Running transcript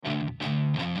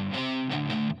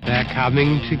They're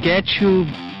coming to get you.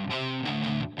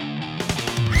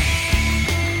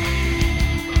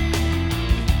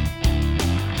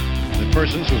 The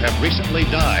persons who have recently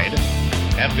died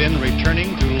have been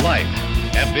returning to life.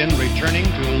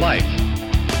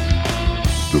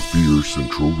 The Fear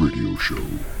Central Radio Show.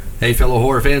 Hey, fellow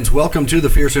horror fans, welcome to the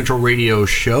Fear Central Radio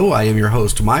Show. I am your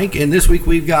host, Mike, and this week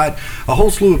we've got a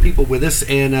whole slew of people with us,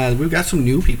 and we've got some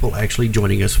new people actually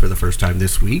joining us for the first time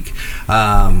this week.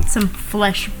 Some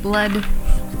flesh blood.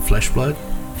 Flesh blood?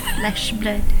 Flesh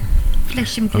blood.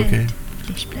 Flesh and blood. Okay.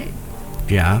 Flesh blood.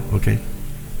 Yeah, okay.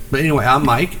 But anyway, I'm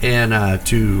Mike, and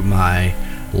to my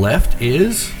left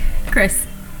is Chris.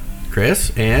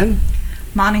 And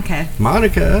Monica.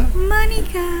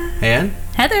 And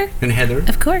Heather.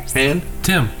 Of course. And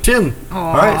Tim. Aww.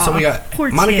 All right, so we got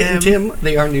Poor Monica Tim. and Tim.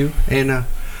 They are new, and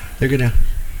they're going to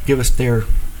give us their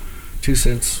 2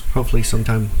 cents, hopefully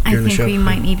sometime during the show. I think we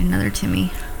might need another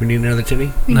Timmy. We need another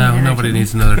Timmy? No, nobody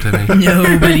needs another Timmy.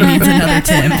 Nobody needs another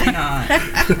Tim.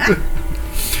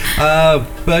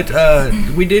 But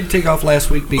we did take off last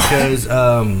week because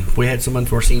we had some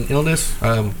unforeseen illness.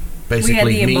 Basically,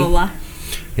 we had the Ebola.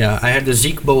 Yeah, I had the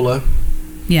Zeke-bola.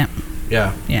 Yeah.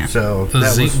 Yeah. So The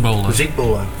that was Zeke-bola. the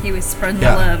Zeke-bola. He was spreading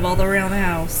Yeah. the love all around the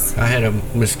house. I had a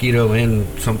mosquito and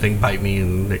something bite me,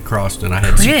 and it crossed, and I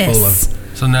had Zeke-bola.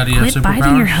 So now do you have Quit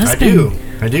biting your superpowers? husband.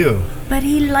 I do. But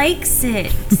he likes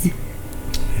it.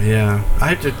 Yeah, I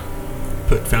had to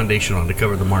put foundation on to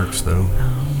cover the marks, though.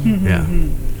 Yeah.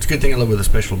 It's a good thing I live with a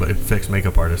special effects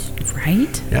makeup artist.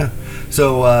 Right? Yeah.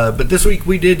 So, but this week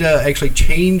we did actually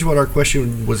change what our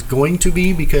question was going to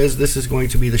be, because this is going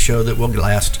to be the show that will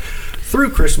last through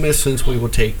Christmas, since we will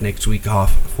take next week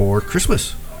off for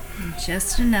Christmas.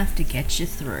 Just enough to get you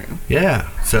through. Yeah.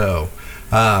 So,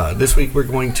 this week we're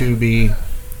going to be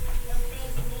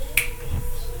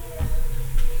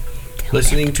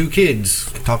listening to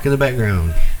kids talk in the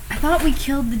background. I thought we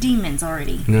killed the demons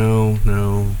already. No.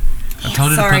 I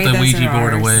told her Sorry, to put the those Ouija are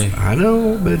board ours. away. I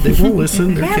know, but they won't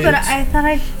listen. They're Yeah, kids. but I thought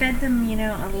I fed them,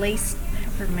 a laced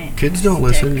peppermint. Kids don't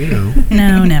stick. listen,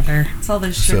 No, never. It's all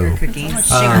those sugar So-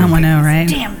 cookies. I I know, right?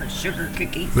 Damn the sugar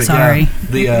cookie. But Sorry.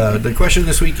 yeah, the question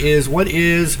this week is, what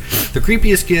is the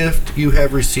creepiest gift you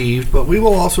have received? But we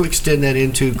will also extend that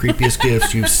into creepiest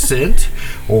gifts you've sent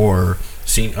or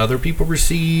seen other people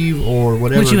receive, or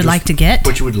whatever. What you would like to get?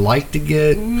 What you would like to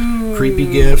get. Creepy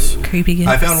gifts. Creepy gifts.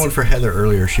 I found one for Heather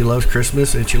earlier. She loves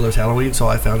Christmas and she loves Halloween, so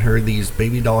I found her these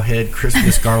baby doll head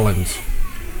Christmas garlands.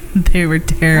 They were Oh my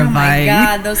terrifying.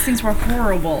 god, those things were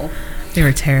horrible. They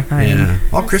were terrifying. Yeah.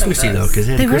 All That's Christmassy, so though, gross. because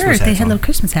they had They were. Christmas They hats had on. little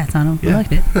Christmas hats on them. Yeah. I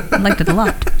liked it. I liked it a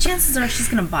lot. Chances are she's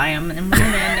gonna buy them, and we're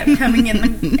gonna end up coming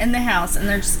in the house, and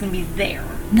they're just gonna be there.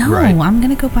 No, Right. I'm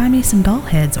going to go buy me some doll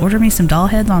heads. Order me some doll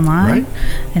heads online Right.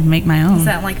 and make my own. Is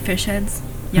that like fish heads?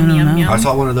 I don't Yum know. yum I yum.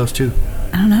 saw one of those, too.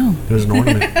 I don't know. It was an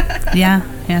ornament. Yeah,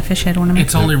 fish head ornament.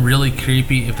 It's only really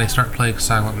creepy if they start playing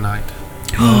Silent Night.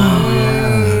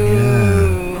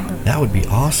 Yeah. That would be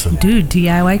awesome. Dude,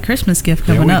 DIY Christmas gift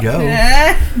There coming we up. go.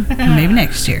 Maybe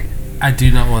next year. I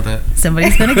do not want that.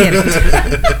 Somebody's gonna get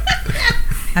it.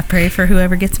 I pray for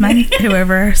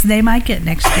whoever's name I get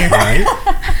next year. Right?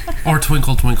 Or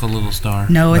Twinkle Twinkle Little Star.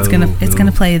 No, it's No,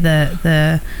 gonna play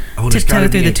the Oh, and it's tiptoe gotta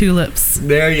through be the a- tulips,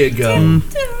 There you go.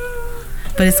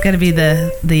 but it's gonna be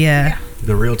the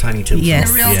The real Tiny Tim. Yes.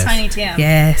 song. The real Tiny Tim.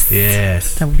 yes.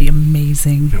 Yes. That would be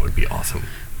amazing. That would be awesome.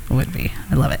 It would be.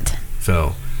 I love it.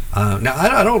 So, now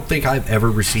I don't think I've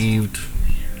ever received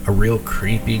a real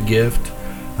creepy gift,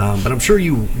 but I'm sure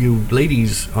you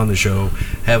ladies on the show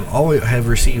have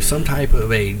received some type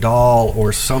of a doll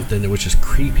or something that was just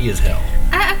creepy as hell.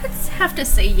 I would have to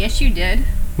say, yes, you did.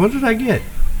 What did I get?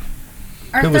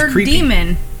 Our That was third creepy.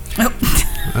 demon.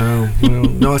 Oh, well,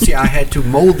 no. See, I had to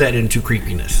mold that into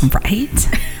creepiness. Right?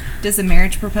 Does a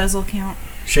marriage proposal count?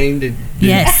 Shane did.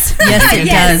 Yes. Yes, it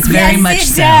Yes, does. Very yes, much it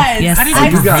so. does. Yes. I didn't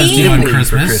I've know you guys seen- do on Emily for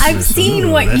Christmas. I've seen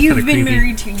Ooh, what that's you've kinda been creepy.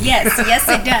 married to. Yes,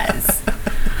 it does.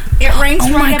 It ranks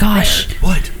Oh right my up gosh. there.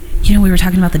 What? You know, we were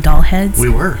talking about the doll heads. We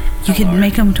were. You could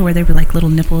make them to where they were like little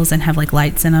nipples and have like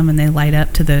lights in them, and they light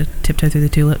up to the tiptoe through the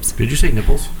tulips. Did you say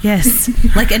nipples? Yes,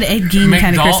 like an Ed Gein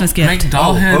kind of Christmas gift. Make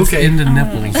doll Oh, heads okay. into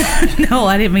nipples. No,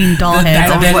 I didn't mean doll That-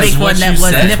 heads. I that meant is make what one that you was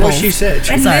said. That's nipples. what she said.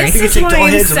 She And said, this you can is take why doll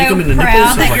I'm heads and make them so into nipples. I proud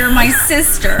was that like, you're my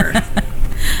sister.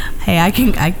 Hey, I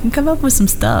can come up with some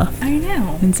stuff. I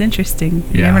know. It's interesting.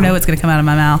 You Yeah. never know what's going to come out of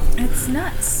my mouth. It's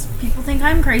nuts. People think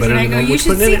I'm crazy, Better and I than go, know you what's should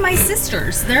putting in see it." my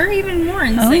sisters. They're even more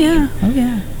insane. Oh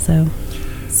yeah. So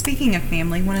Speaking of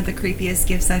family, one of the creepiest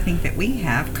gifts I think that we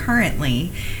have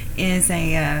currently is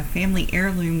a family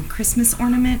heirloom Christmas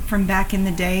ornament from back in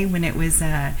the day when it was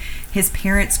his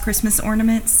parents' Christmas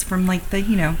ornaments from like the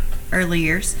early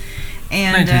years.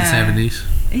 And 1970s.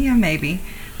 Yeah, maybe.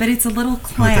 But it's a little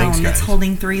clown thanks, that's guys.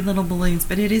 holding 3 little balloons.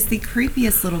 But it is the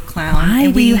creepiest little clown. Why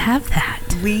And do you have that?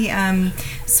 We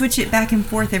switch it back and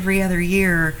forth every other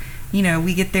year. You know,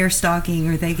 we get their stocking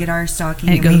or they get our stocking,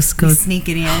 And it we goes- sneak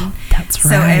it in. That's So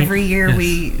right. every year Yes.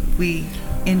 we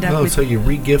end up Oh, with. so you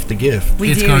re-gift the gift.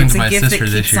 We It's do. going It's to a my gift sister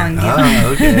that this keeps year. on giving. Oh,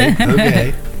 okay,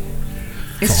 okay.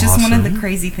 It's That's just one of the awesome.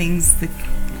 crazy things. The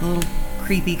little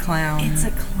creepy clown. It's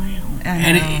a clown. I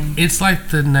And know. it's like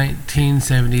the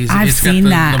 1970s. I've It's seen got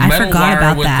that. the I metal forgot wire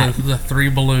about with that. The 3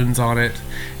 balloons on it,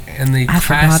 and the I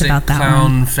forgot classic about that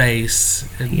clown one. face.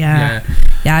 And, Yeah.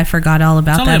 Yeah, I forgot all It's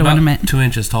about only that about ornament. 2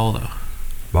 inches tall though,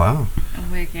 Wow.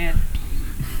 Wicked.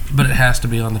 but it has to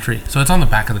be on the tree, so it's on the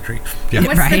back of the tree. Yeah.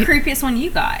 What's Right. the creepiest one you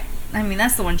got? I mean,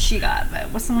 that's the one she got, but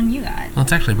what's the one you got? Well,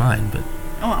 it's actually mine, but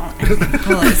Well,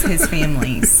 Well, it's his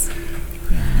family's.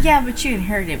 yeah, but you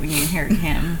inherited when you inherit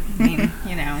him. I mean,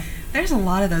 you know. There's a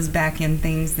lot of those back end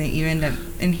things that you end up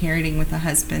inheriting with a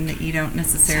husband that you don't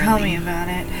necessarily. Tell me about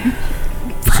it.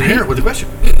 So here with the question.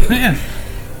 yeah.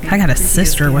 I got a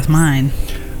sister with mine.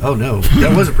 Oh no,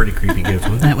 that was a pretty creepy gift.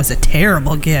 Wasn't it? That was a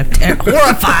terrible gift.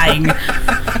 Horrifying.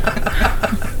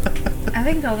 I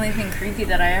think the only thing creepy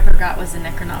that I ever got was a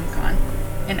Necronomicon.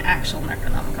 An actual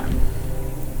Necronomicon.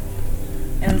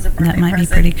 It was a birthday That might be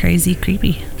present. pretty crazy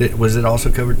creepy. Was it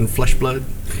also covered in flesh blood?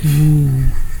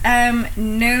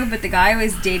 No, but the guy I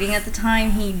was dating at the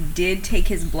time, he did take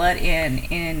his blood in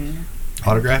and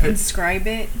Autograph it? inscribe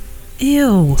it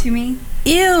Ew. to me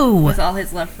Ew. with all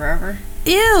his love forever.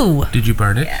 Ew. Did you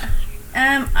burn it? Yeah.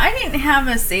 I didn't have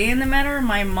a say in the matter.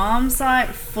 My mom saw it,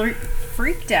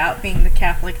 freaked out, being the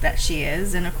Catholic that she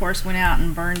is, and of course went out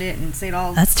and burned it and said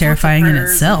all. That's sorts of terrifying in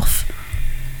prayers. itself.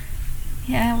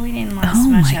 Yeah, we didn't last Oh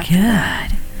much my after that.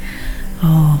 god.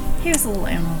 Oh, He was a little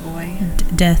animal boy.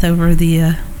 death over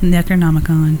the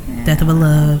Necronomicon. Death of a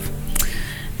love.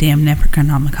 Damn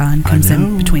Necronomicon comes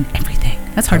in know. between everything.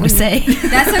 That's hard to say.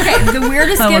 That's okay. The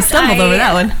weirdest I almost gift stumbled over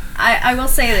that one. I will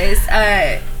say this.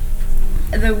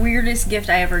 The weirdest gift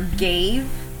I ever gave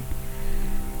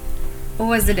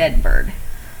was a dead bird.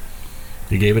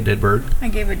 You gave a dead bird? I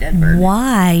gave a dead bird.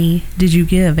 Why did you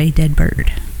give a dead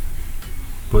bird?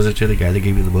 Was it to the guy that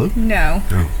gave you the book? No.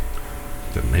 No.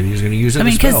 Then maybe he was going to use it I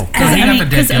mean, as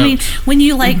a spell. when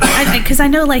you like, because I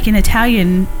know, like in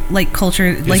Italian like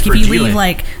culture, like if you fragile. leave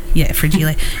like fragile,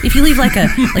 if you leave like a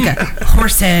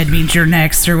horse head means you're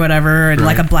next or whatever, and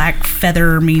like a Right. black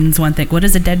feather means one thing. What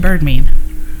does a dead bird mean?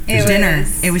 It Dinner.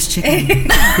 was- It was chicken.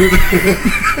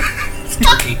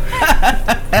 Turkey.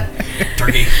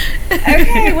 Turkey.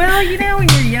 Okay, well, you know, when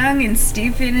you're young and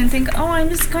stupid and think, oh, I'm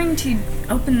just going to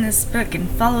open this book and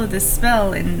follow this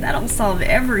spell and that'll solve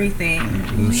everything.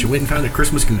 And she went and found a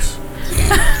Christmas goose.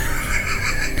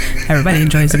 Everybody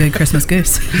enjoys a good Christmas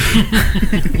goose.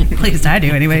 At least I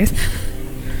do, anyways.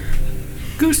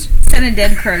 Goose. Send a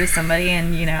dead crow to somebody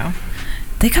and, you know,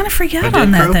 They kind of freak out dead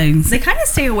on that crow? things. they kind of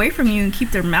stay away from you and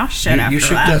keep their mouth shut after You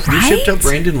shipped that. up. You shipped up Right?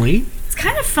 Brandon Lee. It's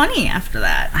kind of funny after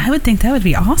that. I would think that would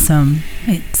be awesome.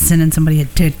 Hey, sending somebody a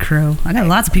dead crow. I got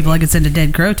lots of people I could send a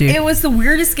dead crow to. It was the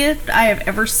weirdest gift I have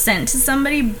ever sent to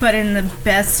somebody, but in the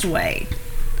best way.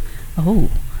 Oh,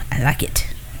 I like it.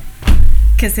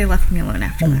 Because they left me alone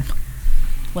after that.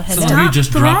 What So you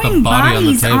just dropped a throwing body on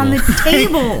the bodies table. on the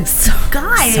table.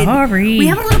 God. Sorry. We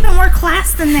have a little bit more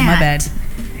class than that. My bad.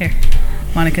 Here,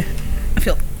 Monica. I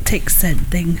feel take said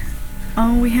thing.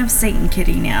 Oh, we have Satan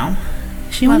Kitty now.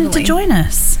 She wanted Lovely. to join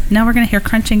us. Now we're gonna hear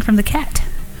crunching from the cat.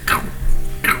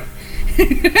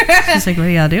 She's like, "What are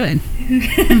y'all doing?"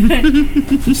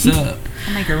 What's up?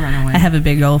 I'll make her run away. I have a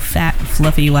big old fat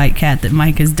fluffy white cat that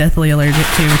Mike is deathly allergic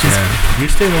to, which is Yeah. You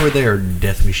stay over there,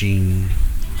 death machine.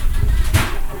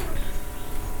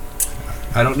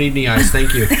 I don't need any ice,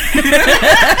 thank you.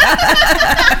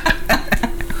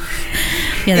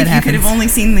 yeah, that If you could have happens. only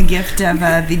seen the gift of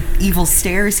the evil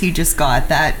stairs he just got,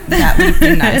 that would have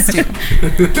been nice too.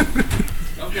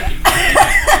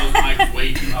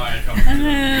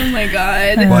 Oh my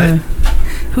god. What?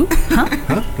 Who? Huh?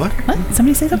 Huh? What? What?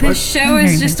 Somebody say something? This show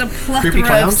is just a Creepy plethora of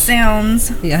clowns?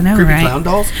 sounds. Yeah, I know, Creepy right? clown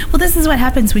dolls? Well, this is what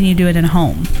happens when you do it in a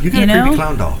home. You got a know? creepy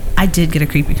clown doll. I did get a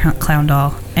creepy clown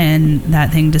doll, and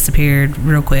that thing disappeared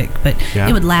real quick. But Yeah.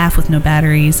 it would laugh with no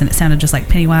batteries, and it sounded just like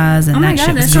Pennywise, and Oh my that God,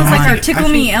 shit that was sounds like gone. our Tickle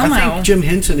Me I Elmo. think Jim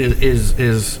Henson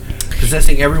is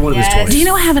possessing every one of his Yes. toys. Do you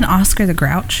know I have an Oscar the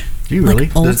Grouch? Do you really?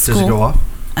 Like old does it school. go off?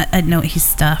 I know he's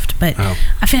stuffed, but Oh.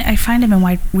 I find him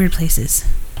in weird places.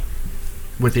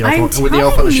 With the I'm elf, with the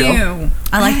elf on the telling shelf? you.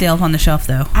 I like the elf on the shelf,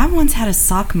 though. I once had a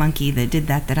sock monkey that did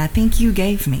that I think you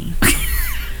gave me.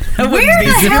 I Where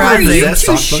the hell are surprising. you Is that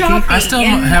two soft monkey? shopping? I still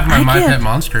in- have my I My get- Pet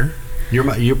Monster.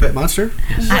 Your pet monster?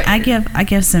 I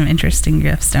give some interesting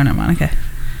gifts, don't I, Monica?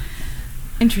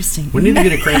 Interesting. We need to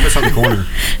get a Krampus on the corner.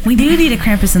 We do need a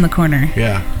Krampus in the corner.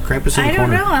 Yeah, Krampus in the I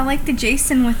corner. don't know. I like the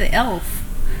Jason with the elf.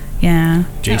 Yeah.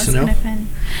 Jason That was Elf? kinda fun.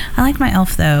 I like my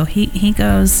elf, though. He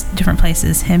goes different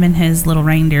places, him and his little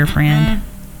reindeer friend.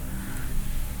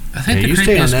 I think Yeah, the you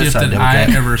stay on creepiest that gift side, that Democrat.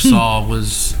 I ever saw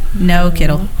was No,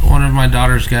 Kittle. one of my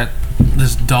daughters got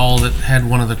this doll that had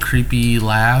one of the creepy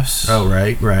laughs. Oh,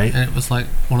 right. And it was like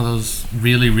one of those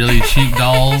really, really cheap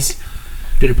dolls.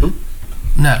 Did it poop?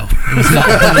 No. It was not.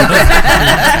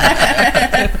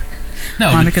 No.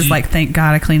 but Monica's you- like, thank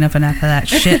God I clean up enough of that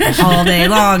shit all day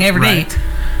long, every day. Right.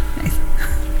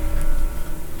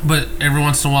 But every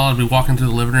once in a while I'd be walking through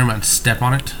the living room, I'd step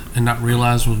on it and not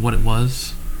realize what it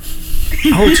was.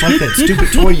 Oh, it's like that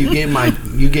stupid toy you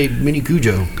gave Mini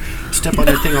Cujo. Step on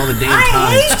that thing all the damn time.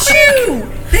 I hate you!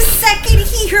 The second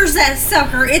he hears that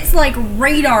sucker, it's like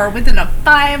radar within a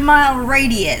 5-mile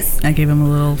radius. I gave him a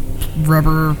little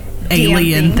rubber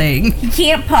alien thing. He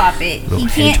can't pop it. Little He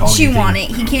can't hedgehog chew thing. on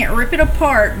it. He can't rip it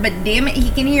apart. But damn it,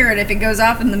 he can hear it if it goes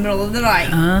off in the middle of the night.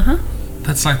 Uh-huh.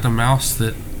 That's like the mouse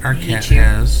that our cat you.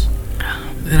 has.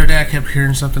 The other day I kept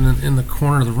hearing something in the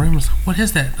corner of the room. I was like, what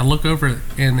is that? I look over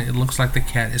and it looks like the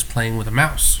cat is playing with a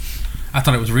mouse. I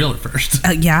thought it was real at first.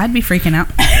 Yeah, I'd be freaking out.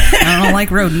 I don't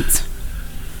like rodents.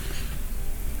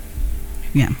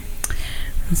 Yeah.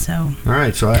 So, All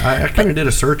right, so I kind of did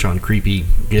a search on creepy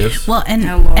gifts. well, and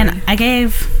Oh, Lord. and I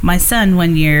gave my son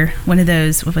one year one of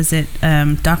those. What was it?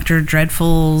 Dr.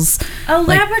 Dreadful's Oh,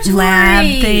 like laboratory lab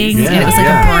things, Yeah, and it was like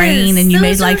yeah. a brain, and you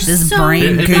Those made like are this so brain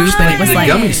It- it goop, used to but be it was the like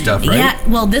gummy stuff, right? Yeah,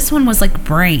 well, this one was like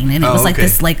brain, and it Oh, was like okay.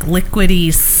 this like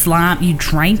liquidy slime. You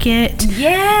drank it.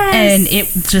 Yes. And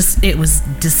it was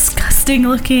disgusting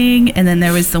looking. And then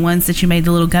there was the ones that you made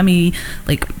the little gummy,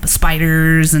 like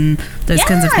spiders and those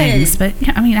kinds of things. Yes. But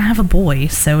yeah, I mean, I have a boy,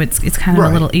 so it's kind of Right.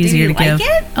 a little easier you to like give.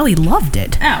 it? Oh, he loved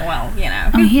it. Oh, well, you know.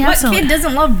 Oh, he what absolutely- kid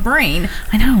doesn't love brain?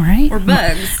 I know, right? Or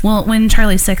bugs. Well, when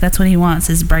Charlie's sick, that's what he wants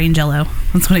is brain jello.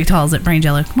 That's what he calls it, brain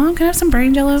jello. Mom, can I have some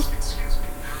brain jello?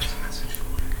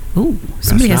 Ooh,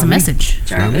 somebody has not a me. message.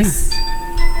 Not me. Jarvis.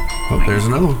 Oh, there's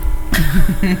another one.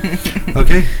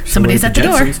 Okay. so Somebody's we're at the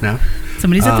door. Jetsons now.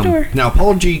 Somebody's at the door. Now,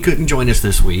 Paul G couldn't join us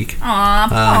this week, Aw,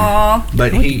 Paul.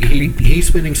 but he's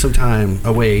spending some time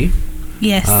away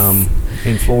Yes.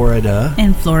 in Florida.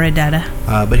 In Florida.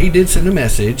 But he did send a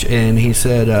message, and he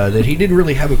said that he didn't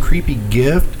really have a creepy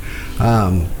gift,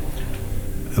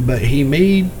 but he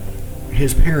made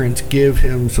his parents give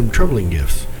him some troubling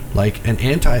gifts, like an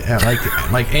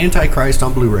like Antichrist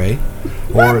on Blu-ray,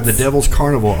 or The Devil's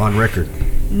Carnival on record.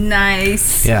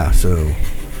 Nice. Yeah, so.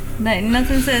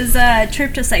 Nothing says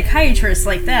trip to psychiatrist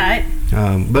like that.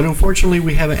 But unfortunately,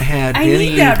 we haven't had I any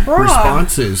need that bra.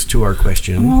 responses to our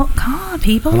question. Well, come on,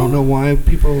 people. I don't know why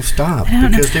people stopped, I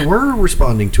don't know. because they were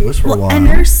responding to us for a while. And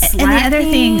They're the other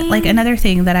thing, slacking. like another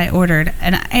thing that I ordered,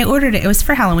 and I ordered it. It was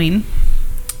for Halloween,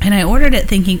 and I ordered it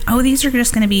thinking, oh, these are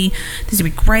just going to be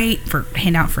great for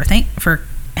hand out for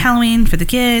Halloween for the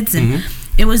kids, and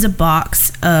it was a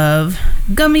box of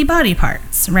gummy body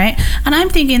parts, right? And I'm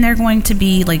thinking they're going to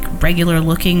be like regular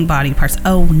looking body parts.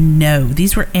 Oh no,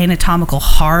 these were anatomical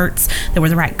hearts that were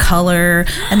the right color,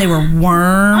 and they were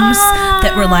worms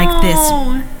that were like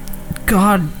this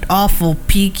god awful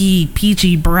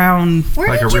peachy brown, Where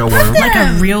Like did a you real put worm? them? like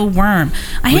a real worm.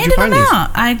 I Where'd you handed them find these?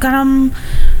 out. I got them.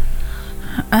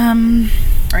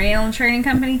 Are you on a trading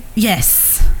company?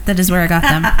 Yes, that is where I got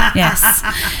them. Yes,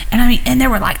 and I mean, and there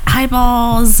were like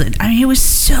eyeballs. And, I mean, it was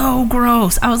so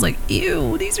gross. I was like,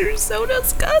 ew, these are so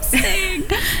disgusting.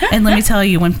 And let me tell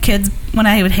you, when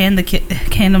I would hand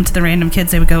them to the random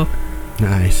kids, they would go,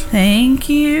 Nice. "Thank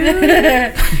you,"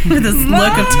 with this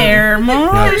look of terror.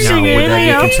 Mom, Now, she would gave that me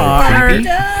get a considered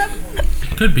heart.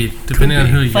 creepy? Could be, depending on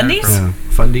who you get it Fundies? from.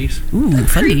 Fundies? Ooh,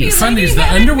 fundies. Fundies, the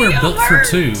underwear built for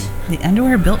two. The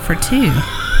underwear built for two.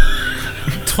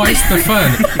 Twice the fun.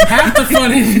 Half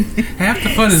the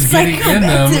fun is getting in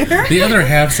them. The other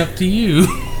half's up to you.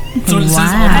 That's what it says on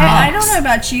the Wow. I don't box. know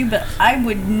about you, but I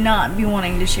would not be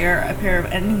wanting to share a pair of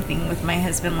anything with my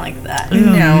husband like that.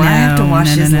 No, I have to wash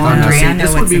his Oh, now, laundry. see, I know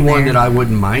this would what's be in one there. that I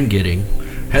wouldn't mind getting.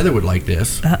 Heather would like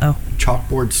this. Uh-oh.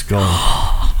 Chalkboard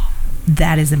skull.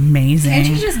 That is amazing. Can't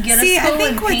you just get See, a I skull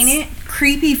think and paint what's it?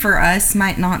 creepy for us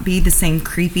might not be the same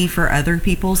creepy for other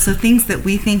people. So things that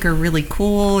we think are really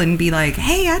cool and be like,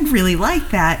 hey, I'd really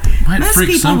like that. Might Most freak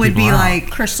people some would people be out.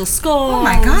 like, Crystal skull. oh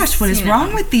my gosh, what is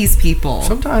wrong with these people?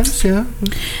 Sometimes, yeah.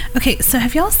 Okay, so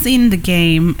have y'all seen the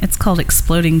game? It's called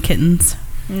Exploding Kittens.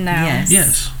 No. Yes.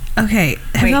 Yes. Okay,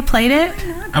 have Wait. y'all played it?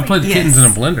 I played the Yes. kittens in a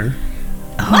blender.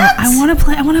 I want to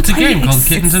play. I want It's to a play. game called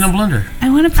Kittens in a Blender. I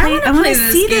want to play. I want play to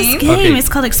this see game. this game. Okay. It's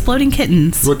called Exploding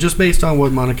Kittens. Well, just based on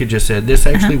what Monica just said, this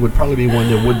actually would probably be one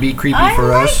that would be creepy I for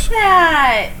like us.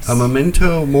 that. A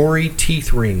Memento Mori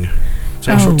teeth ring. It's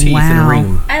actual Oh, teeth in a wow.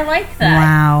 ring. I like that.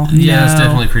 Wow. Yeah, it's no.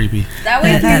 definitely creepy. That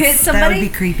way, if you hit That would somebody. be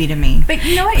creepy to me. But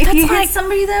you know what? If that's you hit like-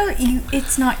 somebody though,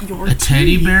 it's not your A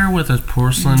teddy teeth. bear with a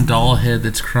porcelain doll head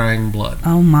that's crying blood.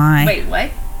 Oh my. Wait,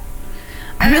 what?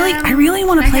 I really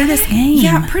want to play this game.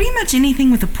 Yeah, pretty much anything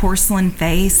with a porcelain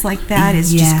face like that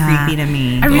is just Yeah. creepy to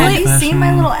me. I really- Have you seen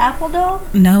my little apple doll?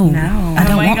 No. No. I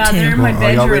don't oh my want god, to. they're in my Well, are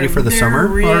bedroom. y'all ready for the They're summer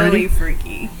really already?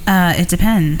 freaky. It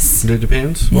depends. It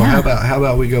depends. Well, Yeah. how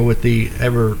about we go with the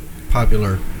ever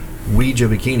popular Ouija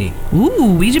bikini?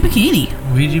 Ooh, Ouija bikini.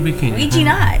 Ouija bikini. Ouija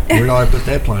not. Where do I put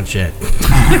that planchette?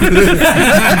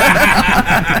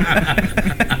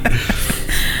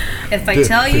 If I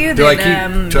tell you, do I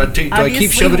then keep- do I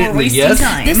keep shoving it in the yes?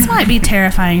 Time. This might be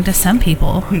terrifying to some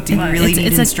people. Do you really need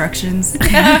it's instructions?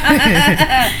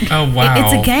 Oh, wow.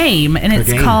 It's a game, and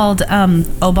it's game. called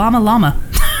Obama Llama.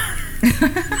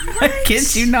 I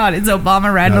kid you not. It's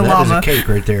Obama riding No, a that is llama. a cake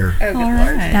right there. Oh, good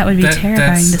lord. That would be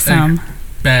terrifying to that's some. a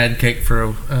bad cake for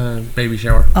a baby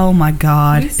shower Oh my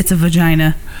god. It's a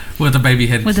vagina with a baby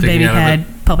head with a sticking baby out of head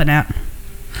it. popping out.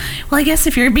 Well, I guess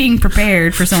if you're being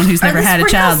prepared for someone who's never Are the had a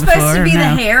child sprinkles before, supposed to be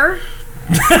no. the hair?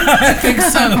 I think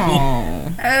so.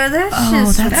 Oh,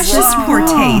 that's That's just poor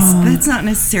taste. That's not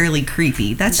necessarily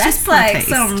creepy. That's just That's poor like taste.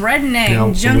 some redneck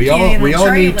Now, junkie in we the all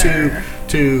need trailer.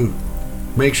 to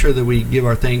make sure that we give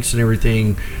our thanks and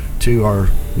everything to our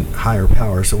higher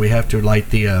power. So we have to light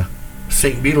the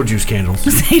Saint Beetlejuice candles.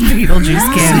 St.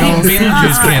 Beetlejuice candles.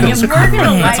 Beetlejuice candles. If we're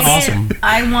gonna light That's it, awesome.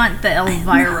 I want the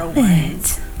Elvira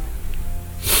ones.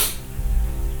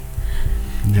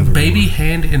 Never Baby mind.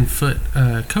 hand and foot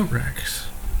coat racks.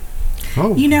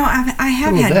 Oh, You know, I have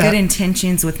Some of had that. good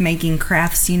intentions with making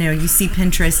crafts. You know, you see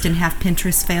Pinterest and half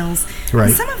Pinterest fails. Right.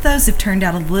 And some of those have turned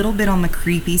out a little bit on the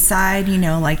creepy side. You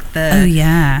know, like the Oh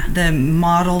yeah. the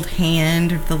modeled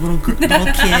hand of the little little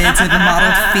kids or the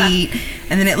modeled feet,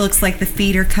 and then it looks like the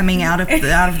feet are coming out of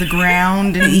the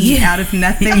ground and out of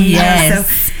nothing. you know, Yes.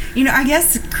 so, you know, I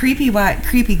guess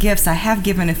creepy gifts. I have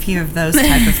given a few of those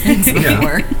type of things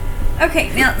before.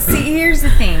 Okay, now see, here's the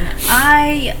thing.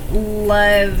 I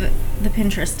love the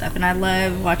Pinterest stuff, and I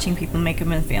love watching people make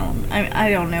them in film. I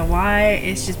don't know why.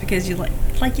 It's just because you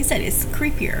like you said, it's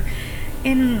creepier.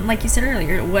 And like you said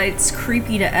earlier, what's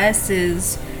creepy to us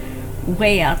is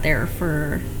way out there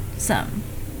for some.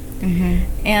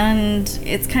 Mm-hmm. And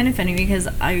it's kind of funny because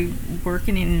I work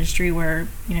in an industry where,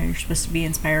 you know, you're supposed to be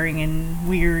inspiring and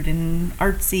weird and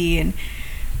artsy, and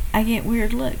I get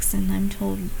weird looks, and I'm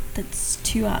told that's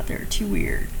too out there, too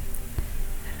weird.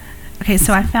 Okay,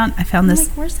 so I found I'm this.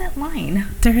 like, where's that line?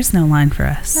 There is no line for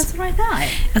us. That's what I thought.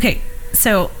 Okay,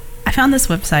 so I found this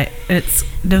website. It's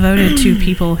devoted to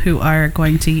people who are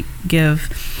going to give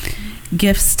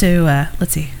gifts to,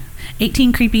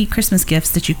 18 creepy Christmas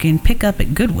gifts that you can pick up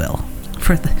at Goodwill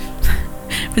for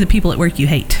the people at work you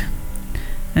hate.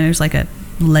 And there's like a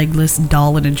legless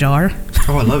doll in a jar.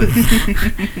 oh, I love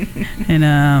it.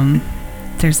 And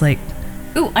there's like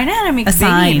Ooh, I know how to make a a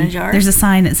baby in a sign. jar. There's a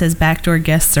sign that says backdoor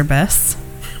guests are best.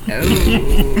 Okay.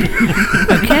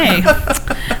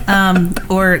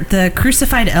 Or the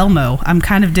crucified Elmo. I'm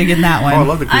kind of digging that one. Oh, I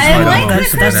love the I crucified like Elmo. the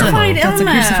Crucified crucified Elmo. That's a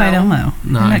crucified Elmo.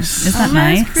 Nice. Isn't that Elmo's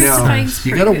nice? crucified. Now, Crucified's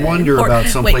you pretty got to good. wonder Or- about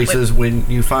some wait, places when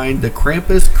you find the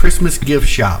Krampus Christmas gift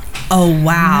shop. Oh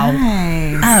wow.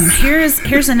 Nice.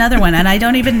 Here's another one, and I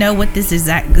don't even know what this is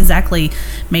exactly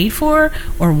made for,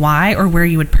 or why, or where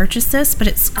you would purchase this, but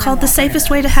it's called The Safest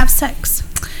Way to Have Sex,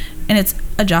 and it's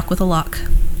a jock with a lock.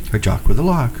 A jock with a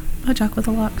lock. A jock with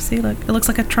a lock. See, look, it looks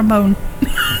like a trombone.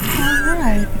 All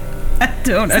right. I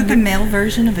don't Is that the male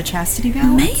version of a chastity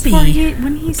belt? Maybe. Well,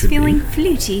 when he's Could be. feeling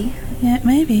fluty. Yeah,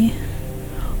 maybe.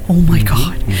 Oh my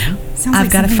god. Sounds I've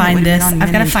like got to something that find would've this. been on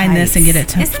I've got to Men in find this and get it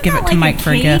Tights. to give it to Mike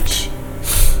for a gift.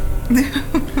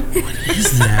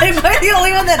 Is that? Am I the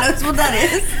only one that knows what that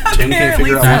is? Tim can't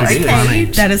figure out what it is. funny.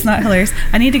 That is not hilarious.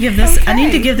 I need to give this. I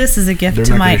need to give this as a gift They're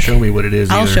to not going Mike. to show me what it is.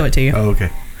 I'll either. show it to you. Oh,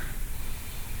 okay.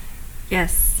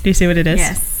 Yes. Do you see what it is?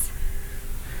 Yes.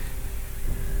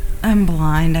 I'm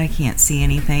blind. I can't see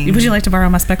anything. Would you like to borrow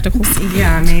my spectacles?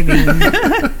 Yeah, maybe.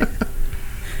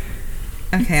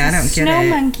 Okay, I don't get Snow it.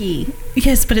 monkey.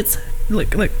 Yes, but it's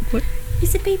look.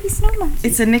 He's a baby snow monkey.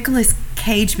 It's a Nicolas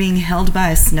Cage being held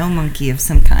by a snow monkey of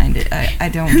some kind. I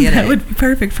don't get That it. would be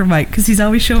perfect for Mike because he's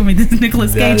always showing me the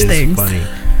Nicolas That Cage is things. funny.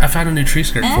 I found a new tree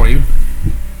skirt for you.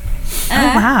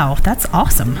 Oh wow, that's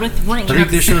awesome. With rings. I think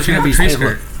this show's going to be Tree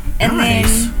spent. skirt. And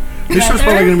Nice. then This show's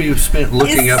probably going to be spent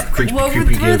looking up creepy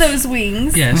through gifts. those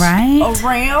wings. Yes. Right?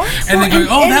 Around. And then going,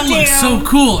 oh, that looks so down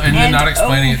cool, and then and not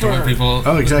explaining it to over. people.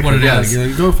 Oh, exactly. What it Yeah, is.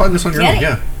 you go find this on your Get own. it?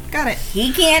 Yeah. Got it.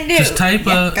 He can't do. Just type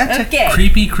Gotcha. Okay.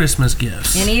 creepy Christmas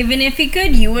gifts. And even if he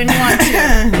could, you wouldn't want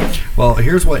to. Well,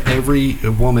 here's what every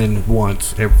woman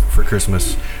wants for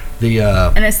Christmas: the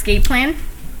An escape plan?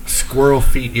 squirrel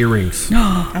feet earrings.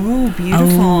 Oh,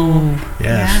 beautiful. Oh,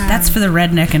 Yes. that's for the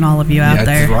redneck and all of you out Yeah,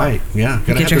 there. that's right. Yeah. Gotta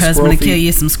Get have your the husband squirrel to kill feet.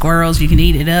 you some squirrels. You can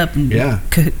eat it up and Yeah.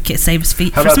 save his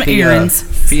feet How for about some the earrings.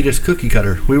 fetus cookie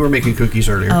cutter? We were making cookies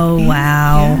earlier. Oh,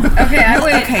 wow. Okay, I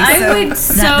would. Okay, I so would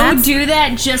that's- do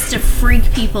that just to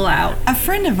freak people out. A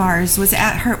friend of ours was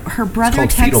at her brother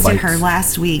called fetal texted bites. her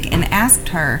last week and asked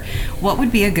her what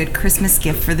would be a good Christmas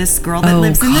gift for this girl that Oh,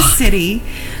 lives in the God. city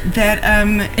that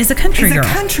Is a country is girl. a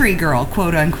country girl,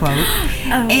 quote unquote.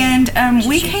 And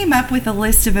we came up with a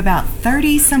list of about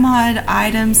 30 some odd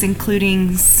items,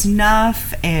 including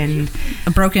snuff and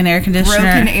A broken air conditioner.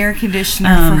 broken air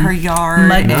conditioner for her yard.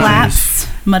 Mud Nice. flaps.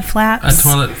 Mud flaps. A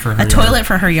toilet for her A yard. toilet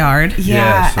for her yard.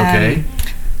 Yeah. Yes, okay.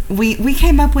 We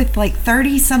came up with like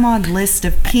 30 some odd list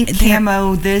of pink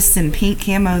camo this and pink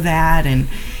camo that, and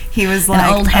he was like,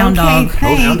 old hound okay, dog. Old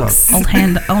hound dog. thanks.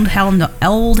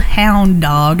 Old hound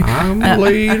dog. I'm a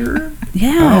leader. I'll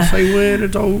Yeah. say when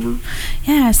it's over.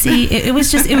 Yeah, see, it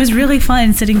was really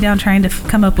fun sitting down trying to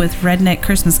come up with redneck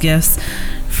Christmas gifts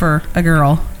for a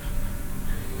girl.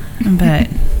 But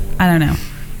I don't know.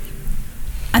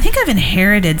 I think I've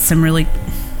inherited some really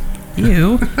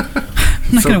ew.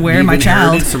 I'm not So going to wear you've my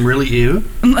child. inherited some really ew.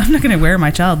 I'm not going to wear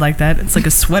my child like that. It's like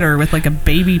a sweater with like a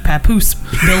baby papoose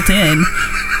built in.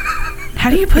 How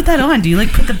do you put that on? Do you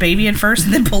like put the baby in first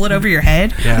and then pull it over your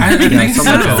head? Yeah, I think some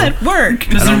so. How of does them. that work?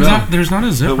 Because I don't know. there's not a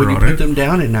But zipper when you on put it. them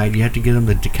down at night, you have to get them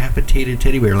the decapitated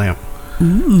teddy bear lamp.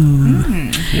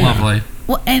 Lovely.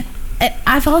 Well, and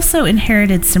I've also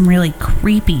inherited some really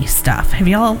creepy stuff. Have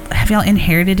y'all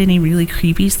inherited any really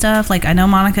creepy stuff? Like I know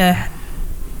Monica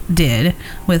did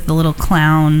with the little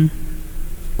clown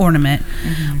ornament,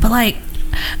 but like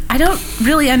I don't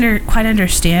really quite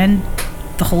understand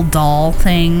the whole doll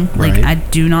thing. Like Right. I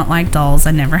do not like dolls.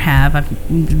 I never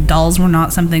have. Dolls were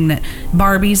not something that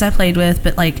Barbies I played with,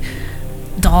 but like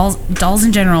dolls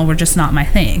in general were just not my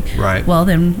thing. Right. Well,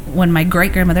 then when my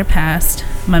great grandmother passed,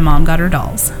 my mom got her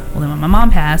dolls. Well, then when my mom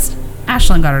passed,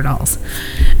 Ashlyn got her dolls.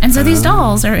 And so these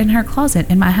dolls are in her closet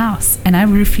in my house, and I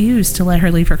refuse to let her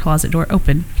leave her closet door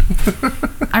open.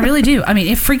 I really do. I mean,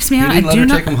 it freaks me You out. didn't I let do her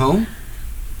not. take them home?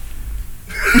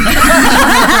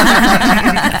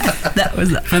 That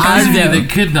was For those of you that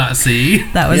could not see,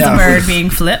 that was Yeah. the bird being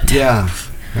flipped. Yeah.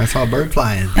 I saw a bird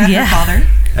flying. Yeah. Her father.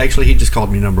 Actually, he just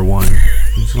called me number one.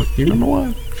 He's like, you're number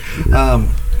one. Now,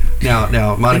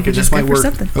 Monica, you this just might go for work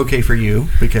something. okay for you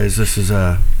because this is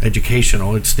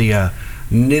educational. It's the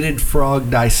knitted frog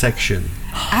dissection.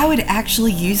 I would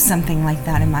actually use something like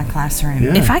that in my classroom.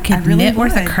 Yeah. If I could I really knit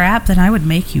worth a would. crap, then I would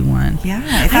make you one. Yeah,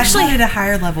 if Actually- I taught at a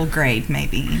higher level grade,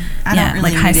 maybe. I Yeah, don't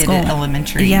really like high need it school. at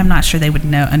elementary. Yeah, I'm not sure they would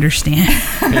understand.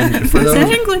 And for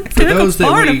those, for those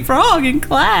that we frog in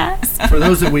class. for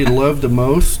those that we love the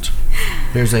most,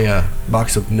 there's a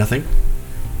box of nothing.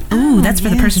 Ooh, that's for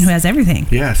the person yes. who has everything.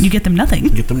 Yes. You get them nothing.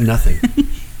 Get them nothing.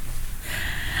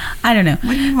 I don't know.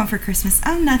 What do you want for Christmas?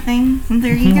 Oh, nothing.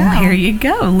 There you go. Well, here you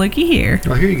go. Looky here.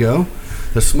 Oh, here you go.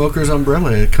 The smoker's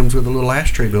umbrella. It comes with a little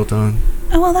ashtray built on.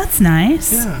 Oh, well, that's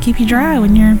nice. Yeah. Keep you dry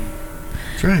when you're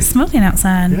That's right. smoking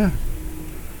outside. Yeah.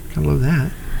 I love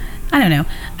that. I don't know.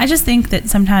 I just think that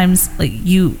sometimes, like,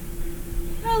 you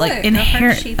like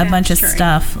inherit a bunch of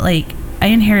stuff. Like, I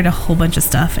inherit a whole bunch of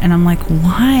stuff, and I'm like,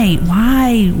 why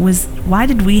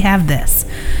did we have this?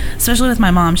 Especially with my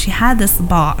mom, she had this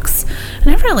box. I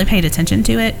never really paid attention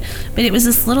to it, but it was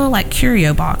this little like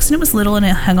curio box, and it was little and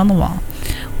it hung on the wall.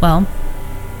 Well,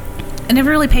 I never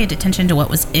really paid attention to what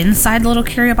was inside the little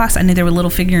curio box. I knew there were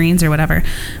little figurines or whatever.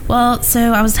 Well,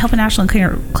 so I was helping Ashlyn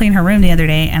clean her room the other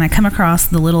day, and I come across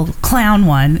the little clown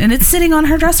one, and it's sitting on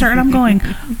her dresser, and I'm going,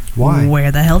 Why? where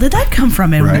the hell did that come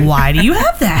from, and Right. why do you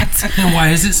have that? and why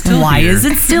is it still Why here? is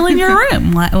it still in your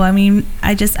room? Well, I mean,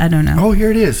 I don't know. Oh,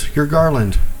 here it is. Your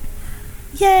garland.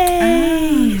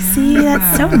 Yay! See,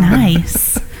 that's so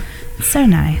nice. So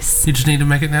nice. You just need to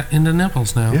make it into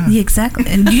nipples now. Yeah. Yeah, exactly.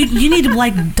 And you need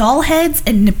like doll heads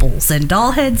and nipples and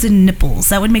doll heads and nipples.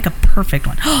 That would make a perfect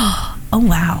one. Oh,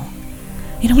 wow.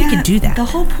 You know, we could do that. The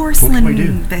whole What porcelain can we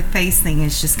do? face thing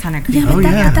is just kind of creepy. Yeah, but Oh,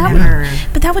 yeah. that Never-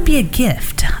 but that would be a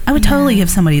gift. I would totally give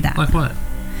somebody that. Like what?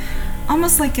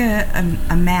 almost like a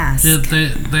mask. Yeah,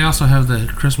 they also have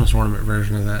the Christmas ornament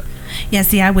version of that. Yeah,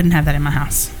 see, I wouldn't have that in my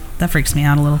house. That freaks me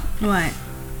out a little. What?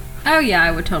 Oh yeah,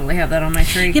 I would totally have that on my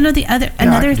tree. You know, I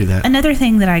could do that. another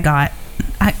thing that I got.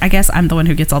 I guess I'm the one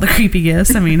who gets all the creepy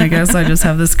gifts. I mean, I guess I just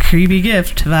have this creepy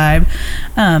gift vibe.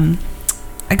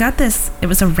 I got this. It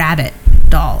was a rabbit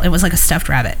doll. It was like a stuffed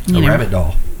rabbit. Rabbit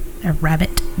doll. A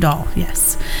rabbit doll,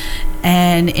 yes.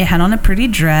 And it had on a pretty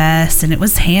dress, and it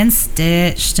was hand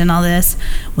stitched and all this.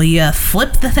 Well, you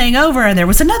flip the thing over, and there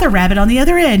was another rabbit on the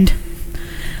other end.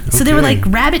 So they were Okay. like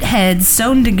rabbit heads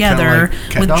sewn together Kinda like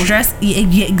cat with dog? dress.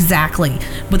 Yeah, exactly.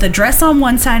 With a dress on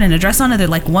one side and a dress on the other.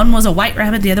 Like one was a white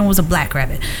rabbit, the other one was a black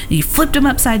rabbit. And you flipped them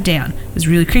upside down. It was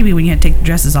really creepy when you had to take the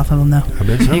dresses off of them, though. I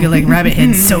bet so. You got like rabbit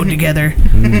heads sewed together.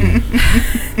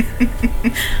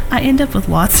 I end up with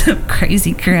lots of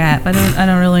crazy crap. I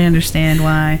don't really understand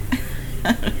why.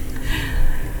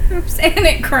 Oops, and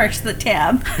it crushed the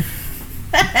tab.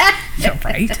 Yeah,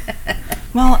 right.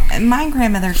 Well, my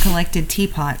grandmother collected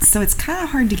teapots, so it's kind of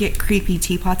hard to get creepy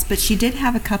teapots, but she did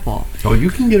have a couple. Oh, you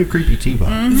can get a creepy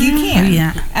teapot. You can. Oh,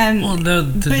 yeah. Well,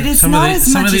 but it's not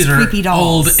as much as creepy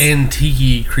dolls. Old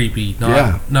antique creepy,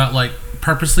 not like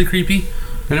purposely creepy.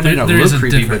 And it may not There is look a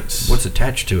creepy, difference. but what's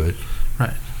attached to it?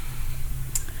 Right.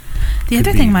 The Could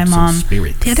other be thing my some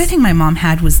spirits. mom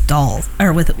had was dolls,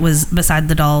 or was beside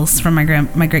the dolls from my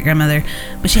great grandmother,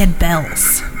 but she had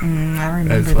bells. I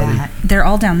remember That's funny. that. They're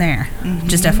all down there.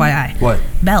 Just FYI. What?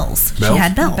 Bells. She Bells?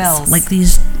 had bells. Bells. Like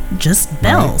these, just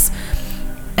bells.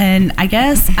 And I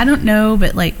guess, I don't know,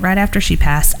 but like right after she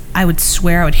passed, I would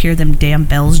swear I would hear them damn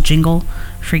bells jingle.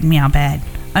 Freaked me out bad.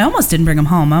 I almost didn't bring them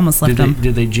home. I almost left them.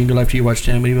 Did they jingle after you watched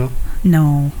Amityville?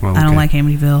 No, Well, I don't okay. like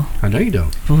Amityville. I know you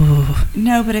don't. Ooh.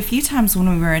 No, but a few times when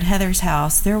we were at Heather's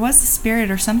house, there was a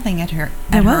spirit or something at her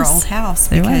There was. old house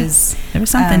There because was. There was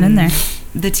something in there.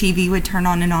 The TV would turn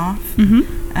on and off,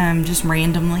 just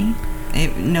randomly.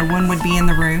 No one would be in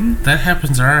the room. That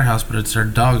happens at our house, but it's our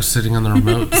dogs sitting on the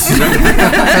remotes.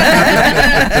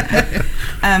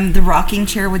 The rocking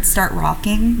chair would start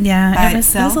rocking Yeah, by it was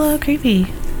itself. a little creepy.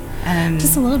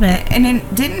 Just a little bit. And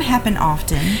it didn't happen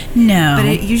often. No. But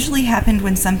it usually happened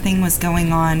when something was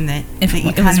going on that, If that you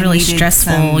it was kinda really needed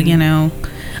stressful, some- you know.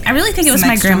 I really think it was some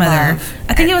my extra grandmother. love.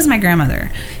 I think it was my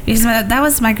grandmother. Because that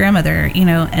was my grandmother, you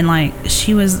know, and like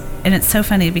she was, and it's so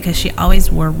funny because she always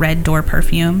wore Red Door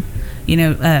perfume, you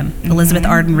know, Elizabeth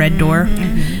Arden Red Door.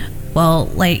 Well,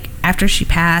 like after she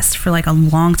passed for like a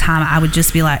long time, I would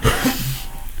just be like,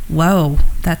 whoa,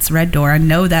 that's Red Door. I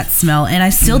know that smell. And I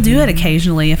still do it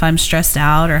occasionally if I'm stressed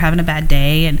out or having a bad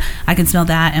day, and I can smell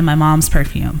that and my mom's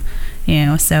perfume, you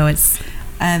know, so it's.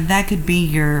 that could be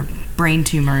your brain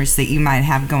tumors that you might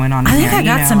have going on in I think there, I you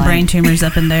got know, some like- brain tumors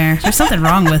up in there. There's something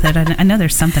wrong with it. I know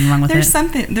there's something wrong with There's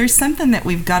it. there's something that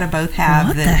we've got to both have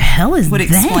What that the hell is would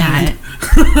explain that? it.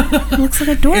 It looks like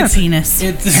a Dora penis.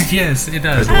 Yes, it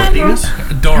does. What penis?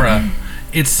 Dora.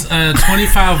 It's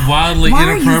 25 wildly Why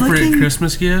are you inappropriate looking-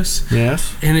 Christmas gifts,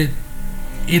 Yes. and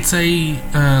it's a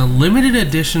limited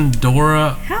edition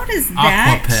Dora How does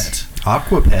that? Aquapet,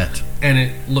 Aquapet. and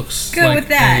it looks Go like with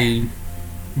that. a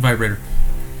vibrator.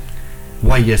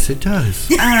 Why, yes, it does.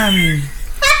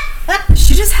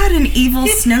 She just had an evil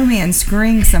snowman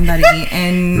screwing somebody,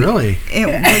 and Really? it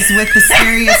was with the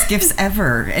scariest gifts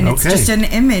ever. And it's Okay. just an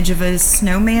image of a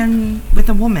snowman with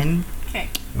a woman. Okay.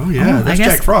 Oh, yeah. I That's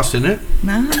guess- Jack Frost, isn't it?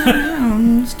 No,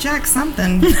 it's Jack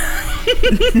something.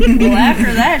 Well,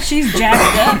 after that, she's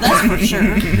jacked up. That's for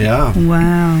sure. Yeah.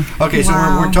 Wow. Okay, so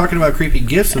Wow. we're talking about creepy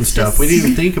gifts and stuff. We just-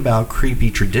 didn't even think about creepy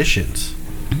traditions.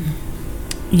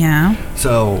 Yeah.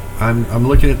 So I'm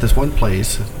looking at this one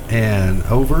place, and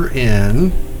over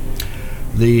in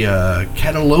the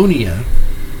Catalonia,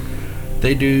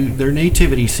 they do their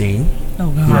nativity scene, Oh,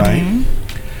 God. right?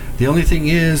 The only thing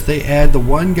is they add the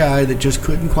one guy that just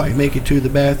couldn't quite make it to the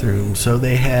bathroom, so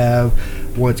they have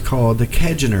what's called the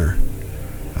Kegener,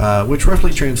 which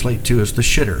roughly translates to as the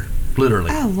shitter,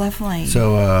 literally. Oh, lovely.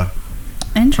 So our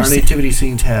Interesting. nativity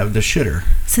scenes have the shitter.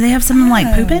 So they have something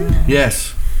like pooping?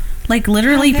 Yes. Like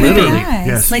literally Very pooping? Literally, nice.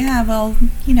 yes. Like- yeah, well,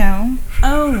 you know,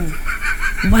 Oh.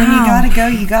 when you Wow. gotta go,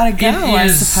 you gotta go, It I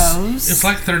is- suppose. It's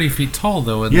like 30 feet tall,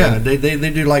 though. And Yeah, they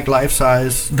do like life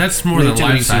size. that's more than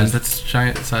nativity life size. scenes. That's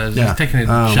giant size. Yeah. He's taking a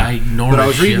Um, ginormous But I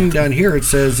was reading ship. down here, it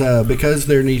says because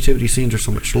their nativity scenes are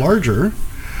so much larger,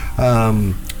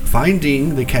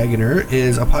 finding the Kegener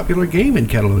is a popular game in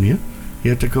Catalonia.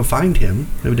 You have to go find him.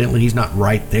 Evidently, he's not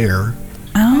right there.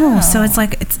 Oh, so it's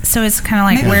like it's kind of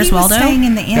like Maybe Where's he was Waldo? staying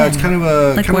in the inn. Yeah, it's kind of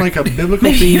Like like a biblical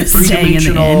maybe he theme, was staying in the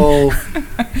three-dimensional.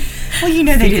 well, you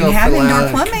know, they didn't have indoor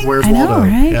plumbing. Where's I know, Waldo?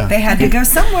 right? Yeah. They had to go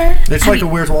somewhere. It's like a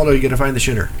Where's Waldo? You got to find the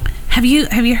shitter. Have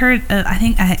you heard? I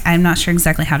think I'm not sure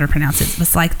exactly how to pronounce it.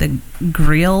 It's like the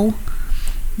Grylla,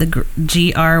 the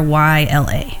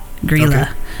Gryla.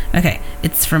 Grilla. Okay,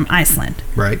 it's from Iceland.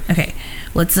 Right. Okay,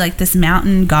 well, it's like this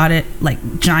mountain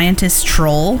giantess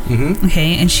troll. Mm-hmm.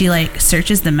 Okay, and she like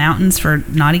searches the mountains for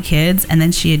naughty kids, and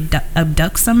then she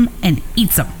abducts them and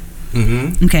eats them.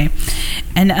 Mm-hmm. Okay,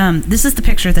 and this is the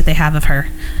picture that they have of her.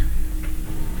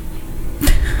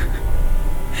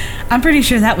 I'm pretty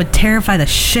sure that would terrify the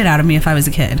shit out of me if I was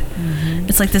a kid. Mm-hmm.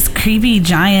 It's like this creepy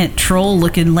giant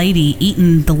troll-looking lady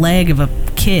eating the leg of a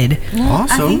kid.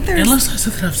 Awesome. I think It there's looks like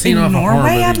something I've seen in off a horror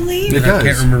Norway, I movie. believe. It I can't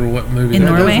does. remember what movie In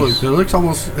that Norway? was. It looks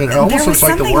almost was like the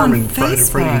something worm on in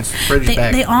Facebook. Freddy's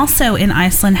back. They also in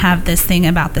Iceland have this thing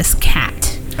about this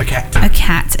cat. A cat. A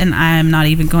cat, and I'm not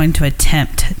even going to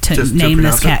attempt to Just to name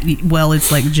this pronounce cat. Well,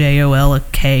 it's like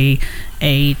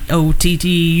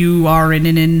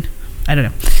JOLKAOTTURNNN. I don't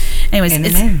know. Anyways,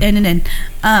 it's NNN.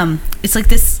 It's like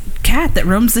this cat that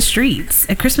roams the streets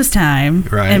at Christmas time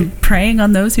and preying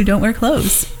on those who don't wear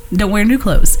new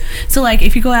clothes. So like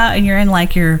if you go out and you're in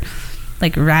like your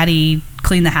like ratty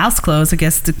clean the house clothes, I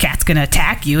guess the cat's gonna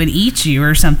attack you and eat you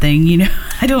or something, you know.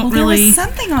 There was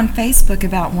something on Facebook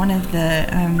about one of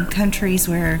the countries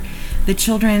where the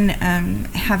children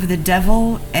have the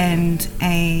devil and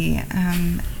a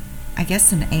I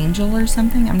guess an angel or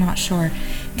something, I'm not sure,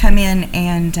 come in,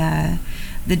 and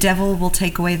the devil will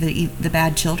take away the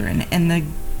bad children, and the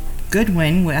good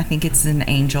one, I think it's an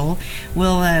angel,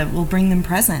 will bring them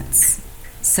presents.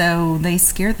 So they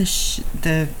scare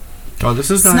the Oh,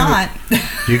 this is not.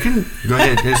 You can go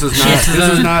ahead. This is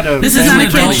not a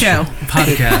kid show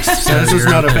podcast. This is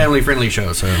not a family-friendly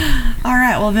show. So. All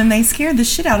right. Well, then they scare the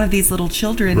shit out of these little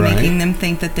children, Right. making them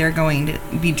think that they're going to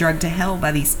be drugged to hell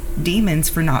by these demons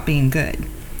for not being good.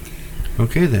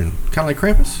 Okay, then. Kind of like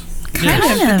Krampus. Kind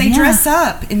of. But they dress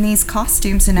up in these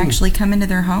costumes and actually come into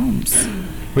their homes.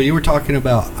 Well, you were talking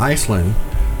about Iceland.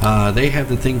 They have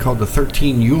the thing called the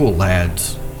 13 Yule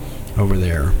Lads over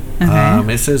there.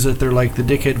 Okay. It says that they're like the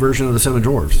dickhead version of the Seven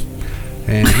Dwarfs.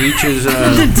 And each is...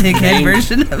 the dickhead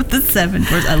version of the Seven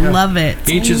Dwarfs. I love it.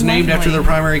 Each is named after their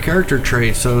primary character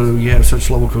trait, so you have such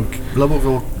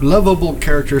lovable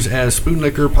characters as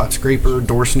Spoonlicker, Pot Scraper,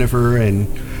 Door Sniffer, and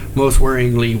most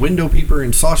worryingly, Window Peeper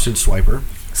and Sausage Swiper.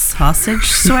 Sausage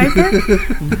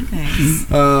Swiper? Nice.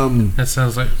 That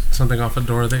sounds like something off of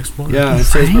Dora the Explorer. Yeah, it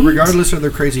says, but regardless of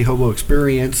their crazy hobo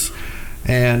experience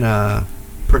and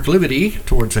proclivity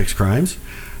towards sex crimes,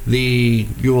 the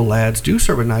Yule Lads do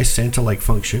serve a nice Santa-like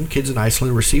function. Kids in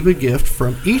Iceland receive a gift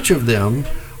from each of them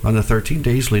on the 13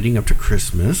 days leading up to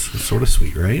Christmas. It's sort of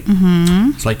sweet, right?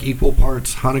 Mm-hmm. It's like equal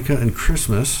parts Hanukkah and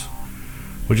Christmas,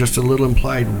 with just a little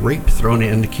implied rape thrown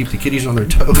in to keep the kiddies on their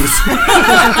toes.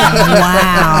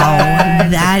 Wow.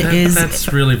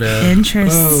 That's really bad.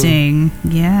 Interesting.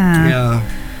 Yeah.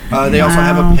 Yeah. They also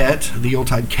have a pet, the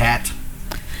Yuletide cat.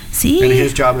 See? And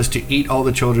his job is to eat all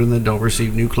the children that don't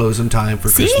receive new clothes in time for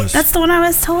Christmas. That's the one I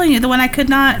was telling you. The one I could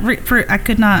not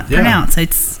pronounce.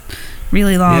 It's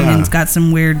really long and it's got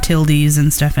some weird tildes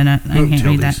and stuff in it. I can't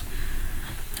read that.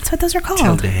 That's what those are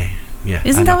called. Tilde. Yeah.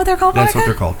 Isn't that what they're called? That's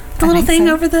Monica? what they're called. The little thing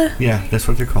over the... Yeah, that's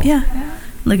what they're called. Yeah.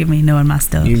 Look at me knowing my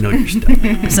stuff. You know your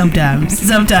stuff. Sometimes.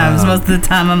 Most of the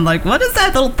time I'm like, what is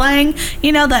that little thing?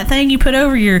 You know, that thing you put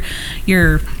over your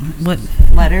what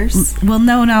letters? Well,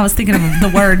 no, I was thinking of the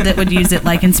word that would use it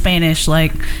like in Spanish,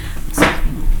 like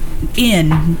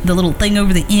in, the little thing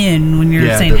over the in when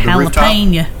you're saying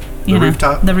jalapeno. The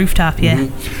rooftop? The rooftop, yeah.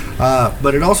 Mm-hmm.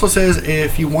 But it also says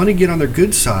if you want to get on their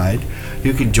good side,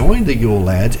 you can join the Yule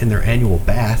Lads in their annual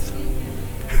bath.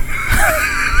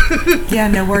 Yeah,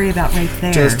 no worry about right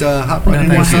there. Just hop right in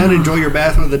the sun, enjoy your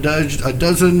bath with a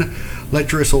dozen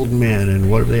lecherous old men, and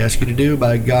whatever they ask you to do,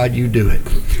 by God, you do it.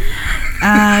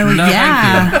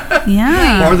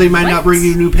 Yeah. Or they might not bring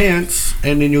you new pants,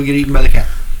 and then you'll get eaten by the cat.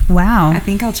 Wow. I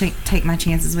think I'll take my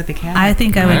chances with the cat. I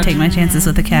think I would take my chances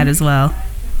with the cat as well.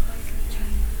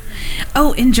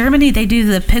 Oh, in Germany they do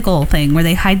the pickle thing where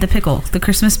they hide the pickle, the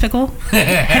Christmas pickle.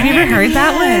 Have you ever heard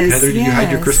that one? Heather, do you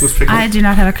hide your Christmas pickle? I do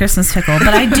not have a Christmas pickle,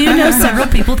 but I do know several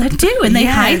people that do, and they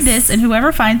hide this, and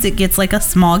whoever finds it gets like a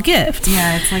small gift.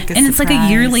 Yeah, it's like it's like a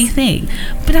yearly thing.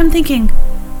 But I'm thinking,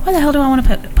 why the hell do I want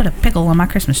to put a pickle on my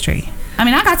Christmas tree? I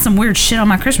mean, I got some weird shit on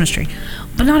my Christmas tree,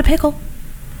 but not a pickle.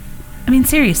 I mean,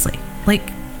 seriously, like,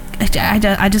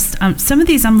 I just some of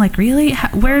these I'm like, really?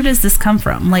 Where does this come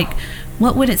from? Like,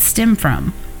 what would it stem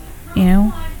from? You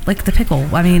know, like the pickle.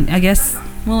 I mean, I guess.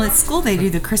 Well, at school they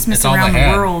do the Christmas around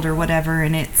the world or whatever,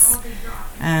 and it's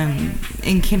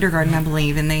in kindergarten, I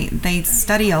believe, and they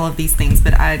study all of these things.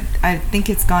 But I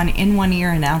think it's gone in one ear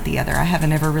and out the other. I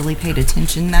haven't ever really paid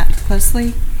attention that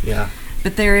closely. Yeah.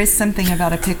 But there is something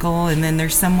about a pickle, and then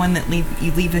there's someone that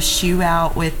you leave a shoe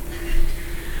out with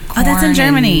corn. that's in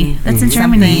Germany. and That's in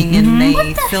Germany. something, and Mhm.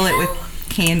 they fill it with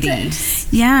candy.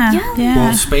 Yeah. Yeah.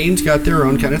 Well, Spain's got their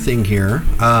own kind of thing here.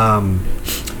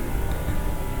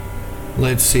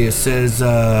 Let's see. It says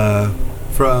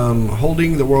from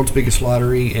holding the world's biggest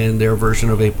lottery and their version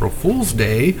of April Fool's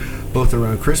Day, both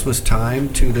around Christmas time,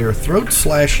 to their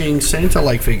throat-slashing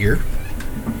Santa-like figure.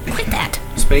 Look at that.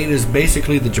 Spain is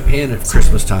basically the Japan at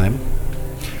Christmas time.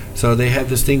 So they have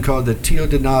this thing called the Tio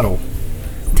de Nado.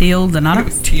 Tio Donato.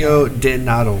 Tio de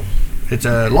Nado. It's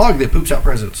a log that poops out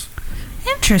presents.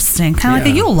 Interesting. Kind of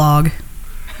like a Yeah. Yule log.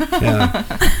 Yeah.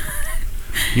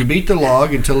 You beat the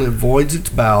log until it voids its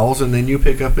bowels, and then you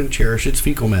pick up and cherish its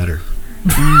fecal matter.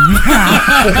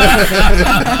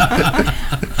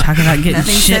 Talk about getting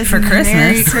Nothing shit says for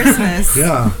Merry Christmas. Christmas.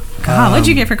 Yeah. God, what'd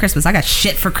you get for Christmas? I got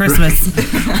shit for Christmas.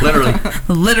 Literally. I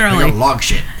Literally. got log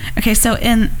shit. Okay, so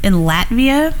in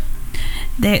Latvia,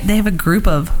 they have a group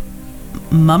of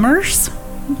mummers.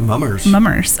 Mummers.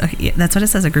 Mummers. Okay, yeah, that's what it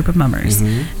says. A group of mummers,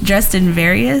 dressed in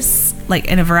various,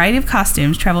 in a variety of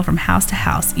costumes, travel from house to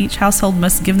house. Each household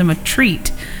must give them a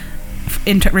treat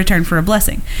in return for a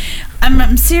blessing.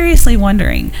 I'm seriously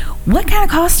wondering, what kind of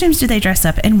costumes do they dress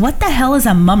up, and what the hell is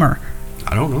a mummer?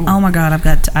 I don't know. Oh my God, I've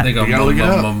got to, They go, You gotta look it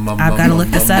up. I've got to look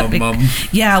this up.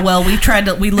 Yeah, well,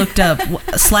 we looked up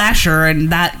slasher,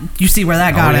 and that you see where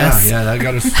that got us. Yeah, that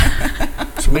got us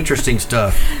some interesting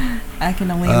stuff. I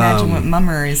can only imagine what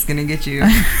mummer is going to get you.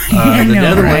 I The know,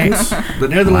 Netherlands, the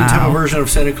Netherlands have a Wow. version of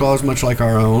Santa Claus much like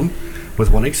our own, with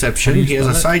one exception. He has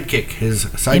a sidekick. His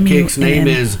sidekick's name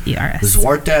is M-U-N-N-E-R-S.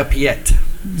 Zwarte Piet.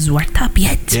 Zwarte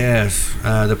Piet. Yes,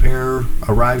 the pair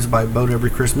arrives by boat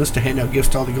every Christmas to hand out gifts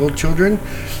to all the good children,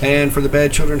 and for the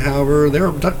bad children, however, they're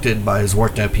abducted by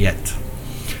Zwarte Piet,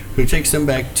 who takes them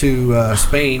back to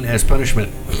Spain as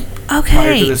punishment. Prior to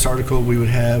Okay. this article, we would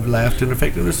have laughed and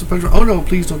affected this punishment. Oh no,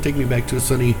 please don't take me back to a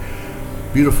sunny,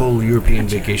 beautiful European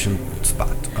vacation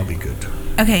spot. I'll be good.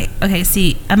 Okay.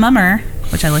 See, a mummer,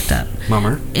 which I looked up,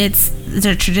 Mummer. it's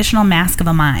a traditional mask of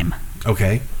a mime.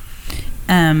 Okay.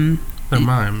 They're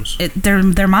mimes.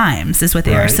 They're mimes, is what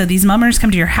they are. Right. So these mummers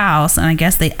come to your house, and I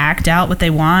guess they act out what they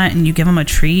want, and you give them a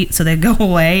treat, so they go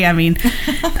away. I mean,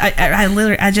 I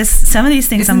literally, some of these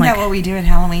things, Isn't I'm like, that what we do at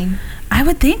Halloween? I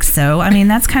would think so. I mean,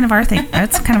 that's kind of our thing.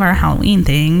 That's kind of our Halloween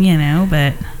thing,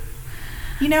 but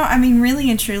I mean, really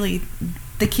and truly,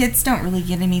 the kids don't really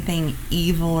get anything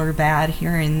evil or bad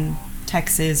here in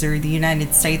Texas or the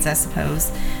United States, I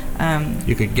suppose.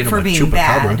 You could get them for a being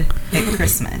bad chupacabra. at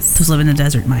Christmas. those live in the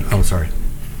desert, Mike. Oh, sorry.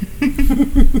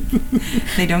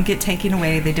 They don't get taken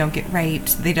away. They don't get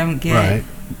raped. They don't get Right.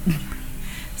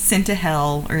 sent to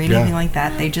hell or anything Yeah. like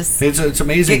that. They just It's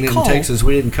amazing Get that in cold. Texas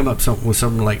we didn't come up with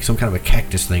some kind of a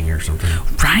cactus thing or something.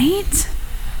 Right?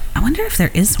 I wonder if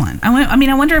there is one. I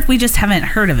wonder if we just haven't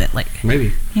heard of it.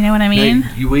 Maybe. You know what I mean?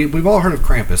 We've all heard of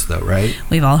Krampus, though, right?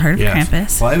 We've all heard of Yes.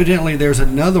 Krampus. Well, evidently there's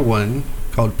another one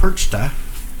called Perchta.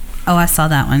 Oh, I saw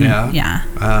that one. Yeah.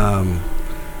 Yeah.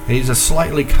 He's a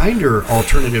slightly kinder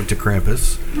alternative to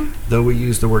Krampus, though we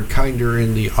use the word kinder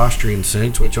in the Austrian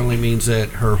sense, which only means that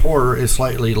her horror is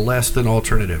slightly less than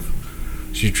alternative.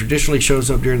 She traditionally shows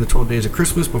up during the 12 days of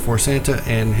Christmas before Santa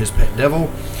and his pet devil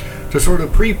to sort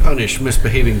of pre-punish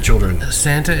misbehaving children.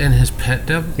 Santa and his pet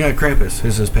devil? Yeah, Krampus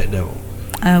is his pet devil.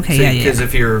 Okay, yeah. Because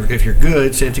if you're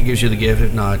good, Santa gives you the gift.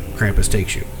 If not, Krampus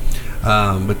takes you.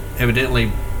 But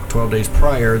evidently, 12 days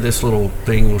prior, this little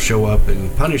thing will show up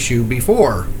and punish you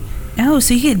before. Oh,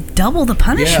 so you get double the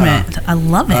punishment. I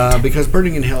love it. Because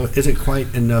burning in hell isn't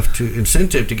quite enough to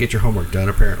incentive to get your homework done,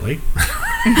 apparently.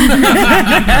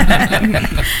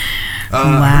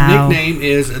 Wow. Her nickname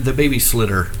is the Baby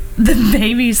Slitter. The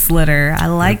baby slitter. I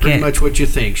like Pretty it. much what you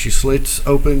think. She slits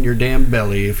open your damn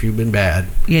belly if you've been bad.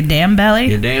 Your damn belly?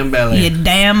 Your damn belly. Your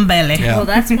damn belly. Yeah. Well,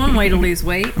 that's one way to lose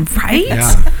weight. Right?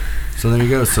 Yeah. So there you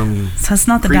go. Some So it's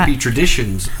not the creepy bad.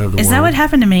 traditions of the world. Is that what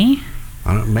happened to me?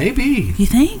 I don't, maybe. You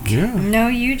think? Yeah. No,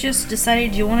 you just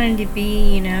decided you wanted to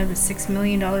be, the $6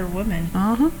 million woman.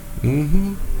 Uh-huh.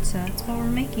 Mm-hmm. So that's why we're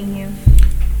making you.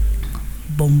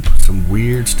 Boom. Some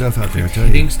weird stuff out there, I tell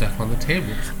you. Hitting stuff on the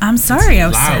table. I'm sorry, I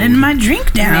was loud. setting my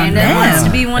drink down. Amanda wants to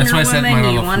Damn. be Wonder That's why I set Woman. mine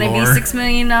on You the want to be floor. $6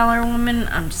 million woman?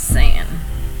 I'm just saying.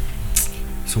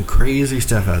 Some crazy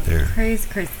stuff out there. Crazy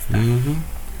stuff. Mm-hmm.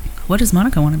 What does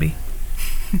Monica want to be?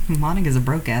 Monica's a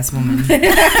broke ass woman.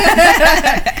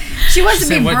 She wants She to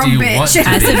said, be "What broke, do you bitch. want to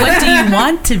I said, what do you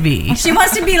want to be? She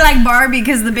wants to be like Barbie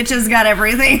because the bitches got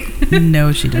everything.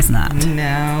 No, she does not.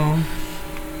 No.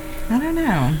 I don't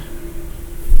know.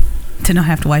 To not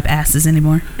have to wipe asses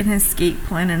anymore. An escape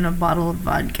plan and a bottle of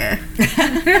vodka. Well,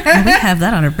 we have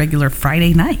that on a regular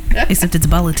Friday night, except it's a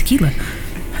bottle of tequila.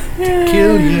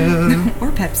 Kill ya.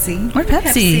 Or Pepsi. Or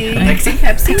Pepsi.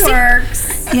 Pepsi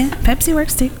works. Yeah, Pepsi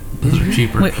works too. Those are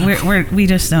cheaper. We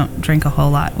just don't drink a whole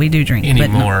lot. We do drink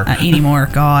Anymore. but anymore.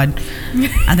 God,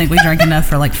 I think we drank enough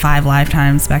for like 5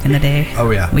 lifetimes back in the day. Oh,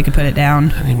 yeah. We could put it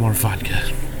down. I need more vodka.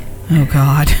 Oh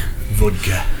God.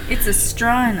 Vodka. It's a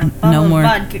straw and a bottle more. of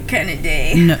vodka kind of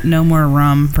day. No more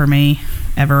rum for me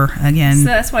ever again. So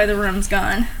that's why the rum's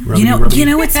gone. You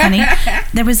know what's funny?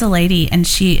 There was a lady, and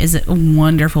she is a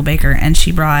wonderful baker, and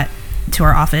she brought to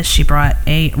our office. She brought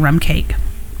a rum cake,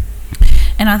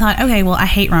 and I thought, okay, well, I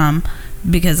hate rum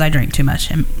because I drink too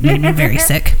much and made me very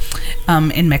sick.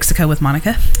 In Mexico with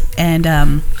Monica, and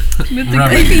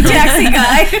Creepy taxi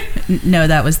guy. no,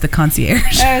 that was the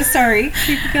concierge. Oh, sorry.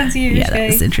 Creepy concierge Yeah, that guy.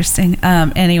 was interesting.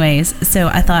 Anyways, so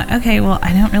I thought, okay, well,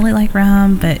 I don't really like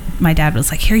rum, but my dad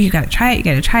was like, here, you gotta try it,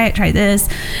 try this.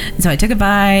 And so I took a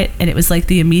bite, and it was like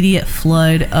the immediate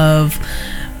flood of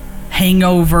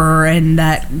hangover and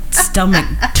that stomach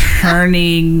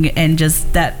turning and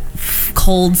just that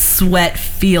cold sweat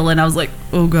feel. And I was like,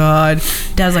 oh God.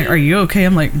 Dad's like, are you okay?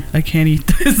 I'm like, I can't eat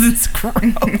this. It's gross.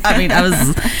 I mean, I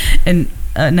was, and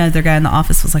another guy in the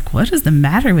office was like, what is the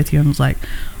matter with you? And I was like,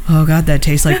 oh God, that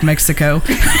tastes like Mexico.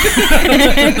 and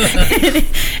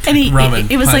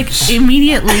it was like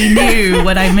immediately knew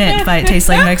what I meant by it tastes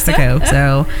like Mexico.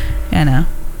 So, you know.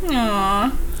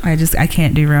 Aww. I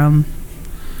can't do rum.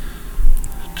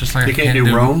 Just like You can't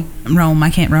do Rome? Rome, I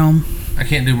can't roam. I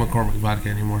can't do McCormick vodka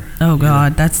anymore. Oh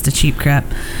God, that's the cheap crap.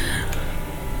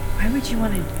 Why would you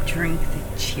want to drink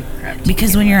the cheap crap?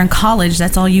 Because when you're in college,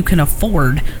 that's all you can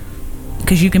afford.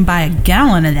 Because you can buy a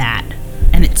gallon of that,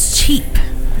 and it's cheap.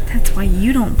 But that's why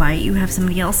you don't buy it. You have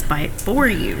somebody else buy it for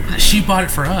you. She bought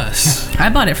it for us. I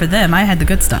bought it for them. I had the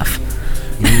good stuff.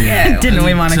 Yeah. Didn't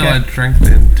we, Until I Monica? drank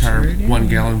the entire 1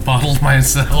 gallon bottle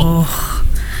myself. Oh,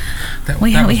 That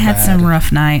we was had bad. some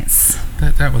rough nights.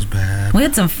 That was bad. We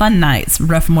had some fun nights,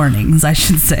 rough mornings, I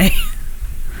should say.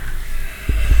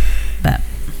 But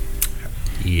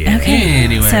Yeah. okay,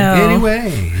 Anyway. so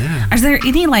Anyway, yeah. are there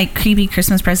any like creepy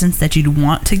Christmas presents that you'd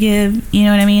want to give? You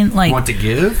know what I mean? Like Want to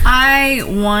give? I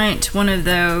want one of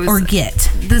those. or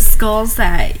get? The skulls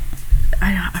that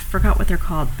I forgot what they're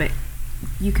called, but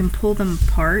you can pull them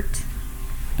apart.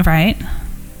 Right?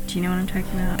 Do you know what I'm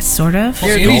talking about? Sort of. Yeah.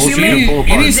 Any, Skulls you any, can pull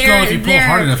apart. any skull, if you pull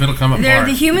hard enough, it'll come They're apart.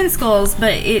 the human skulls,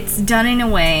 but it's done in a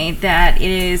way that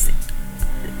it is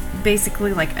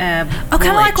basically like a Oh,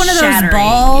 kind of like one of those shattering.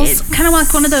 balls. It's- Kind of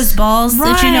like one of those balls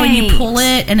that you know when you Right. pull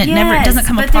it and it never it Yes, doesn't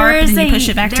come but apart, there but is then you a- push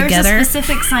it back there's together. a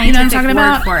specific You scientific know what I'm talking word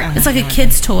about? for it. It's like a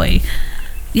kid's toy.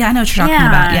 Yeah, I know what you're talking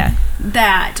about. Yeah.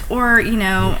 That, or you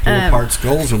know, Pull apart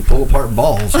skulls and pull apart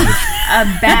balls. a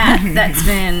bat that's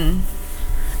been.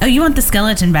 Oh, you want the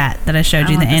skeleton bat that I showed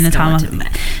you, the want the anatomical.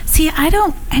 skeleton. See, I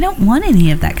don't want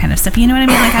any of that kind of stuff. You know what I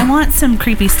mean? Like I want some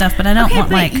creepy stuff, but I don't Okay, want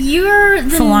but like you're the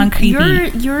full-on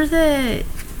creepy. You're the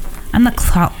I'm the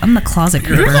closet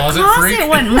You're creeper. the closet closet freak?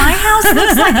 one. My house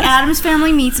looks like Addams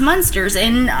Family meets Munsters,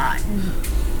 and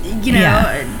you know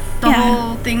Yeah. the Yeah.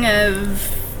 whole thing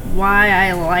of why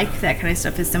I like that kind of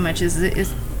stuff is so much is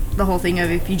the whole thing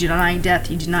of if you deny death,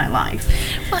 you deny life.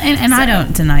 Well, and I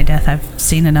don't deny death. I've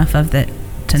seen enough of that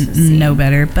to know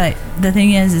better. But the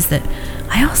thing is that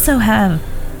I also have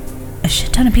a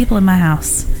shit ton of people in my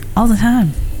house all the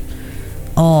time.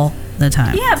 All the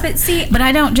time. Yeah, but see, But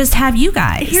I don't just have you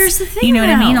guys. Here's the thing, You know what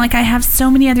I mean? though. Like I have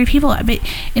so many other people. But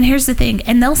and here's the thing.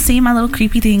 And they'll see my little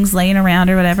creepy things laying around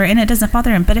or whatever, and it doesn't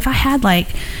bother them. But if I had like,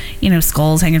 you know,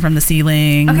 skulls hanging from the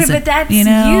ceilings. okay, but that's you.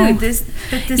 Know, you. This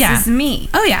Yeah. is me.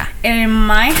 Oh yeah. And in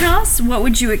my house, what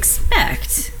would you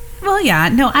expect? Well, yeah.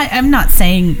 No, I'm not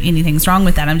saying anything's wrong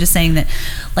with that. I'm just saying that,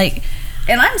 like.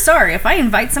 And I'm sorry, if I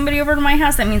invite somebody over to my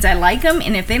house, that means I like them.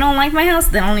 And if they don't like my house,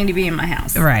 they don't need to be in my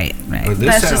house. Right. Well, this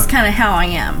That's sound- just kind of how I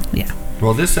am. Yeah.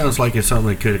 Well, this sounds like it's something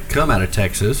that could come out of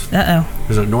Texas. Uh oh.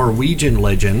 There's a Norwegian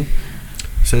legend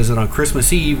says that on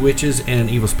Christmas Eve, witches and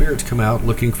evil spirits come out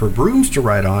looking for brooms to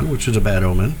ride on, which is a bad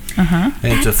omen. And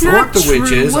to That's thwart not the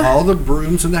witches, true. all the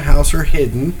brooms in the house are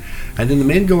hidden, and then the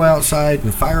men go outside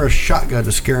and fire a shotgun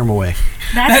to scare them away.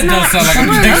 That's That not does sound like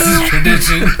a true. Texas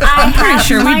tradition. I'm pretty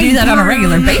sure we my do that on a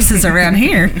regular broom. basis around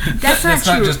here. That's That's not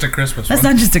not true. just a Christmas That's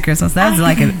one. not just a Christmas. That's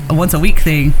like a once a week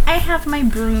thing. I have my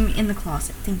broom in the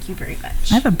closet. Thank you very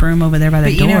much. I have a broom over there by the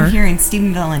But you door. know, here in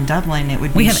Stephenville and Dublin, it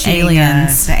would be We have shooting,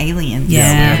 aliens. the aliens.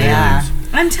 Yeah. yeah.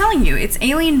 I'm telling you, it's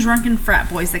alien drunken frat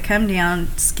boys that come down,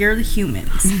 scare the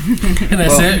humans. And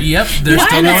that's it. Yep. There's Why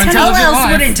still no the hell intelligent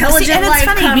else would life. intelligent See, and it's life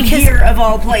funny come because- here of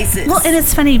all places? Well, and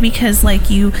it's funny because like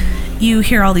you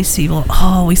hear all these people,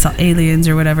 oh, we saw aliens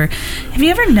or whatever. Have you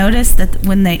ever noticed that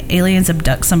when the aliens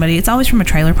abduct somebody, it's always from a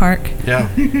trailer park?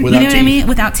 Yeah. You know what I mean?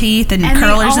 Without teeth and And they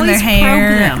curlers in their always hair.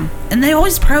 probe them. And they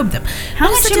always probe them. How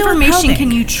What is much the deal with information probing?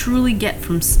 can you truly get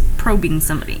from probing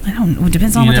somebody? I don't know. It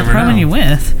depends on You what they're never probing know. you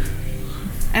with.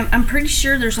 I'm pretty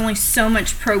sure there's only so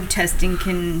much probe testing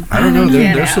can. I don't know.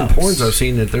 get There's some out. porns I've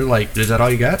seen that they're like, is that all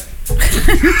you got?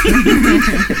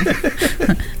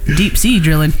 Deep sea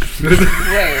drilling.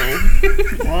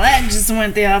 Well, that just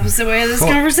went the opposite way of this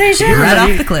conversation. Here, Right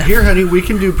honey, off the cliff. Here, honey, we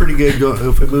can do pretty good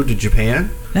if we move to Japan.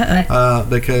 Uh-oh.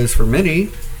 Because for many,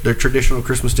 their traditional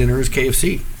Christmas dinner is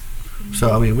KFC.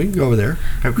 So, I mean, we can go over there,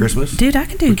 have Christmas. Dude, I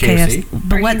can do with KFC.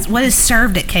 But what is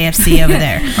served at KFC over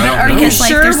there? Are you Because, like,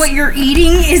 sure there's- what you're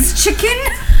eating is chicken?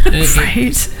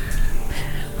 Right.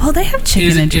 Well, they have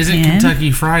chicken in Is it Japan.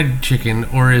 Kentucky Fried Chicken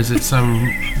or is it some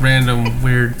random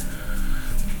weird?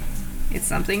 It's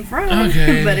something fried,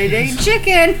 Okay. but it ain't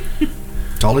chicken.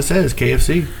 That's all it says,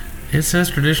 KFC. It says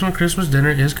traditional Christmas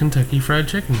dinner is Kentucky Fried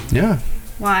Chicken. Yeah.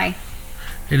 Why?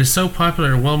 It is so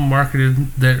popular and well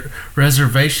marketed that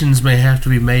reservations may have to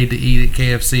be made to eat at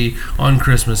KFC on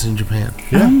Christmas in Japan.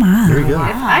 Yeah. Oh, my. There you go.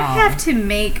 If I have to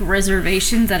make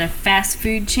reservations at a fast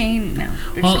food chain, no.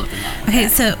 There's Well, something wrong. Okay,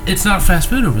 so it's not fast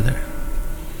food over there.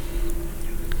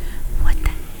 what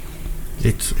the?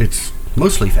 It's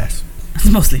mostly fast. It's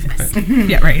mostly fast.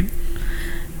 Yeah, right.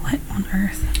 What on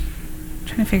earth? I'm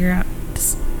trying to figure out.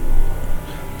 Just,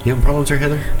 You having problems there,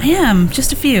 Heather? I am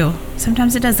just a few.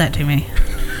 Sometimes it does that to me.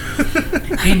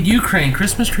 In Ukraine,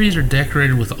 Christmas trees are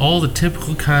decorated with all the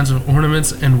typical kinds of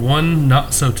ornaments and one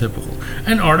not so typical.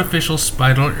 An artificial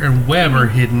spider and web are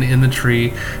hidden in the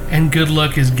tree, and good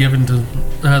luck is given to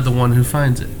the one who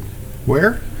finds it.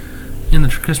 Where? In the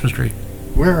Christmas tree.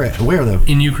 Where though?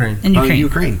 In Ukraine. In Ukraine.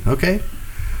 Ukraine. Okay.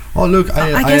 Oh, look,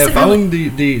 I guess have it really-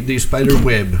 found the spider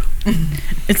web.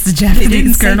 It's the They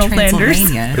didn't Japanese say Colonel Sanders.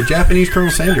 Transylvania. The Japanese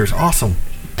Colonel Sanders. Awesome.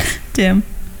 Tim.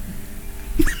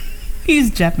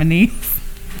 He's Japanese.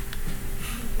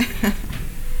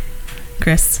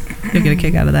 Chris, you'll get a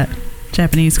kick out of that.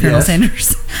 Japanese Colonel Yes.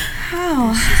 Sanders.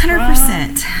 Oh,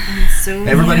 100%. So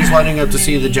Everybody's lining up to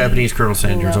see the Japanese Colonel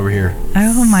Sanders over here.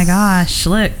 Oh my gosh.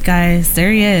 Look, guys.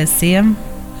 There he is. See him?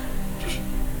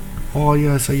 Oh,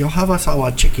 yeah, so you'll have us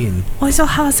our chicken. Oh, so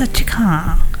how's a chicken?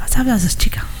 How's a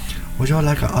chicken? Would you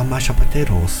like a mashed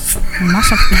potatoes?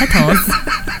 Mashed potatoes.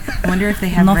 I wonder if they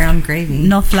have No- brown gravy.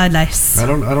 No fly dice. I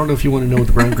don't know if you want to know what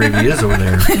the brown gravy is over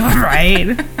there.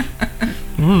 Right.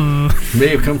 May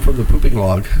have come from the pooping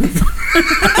log.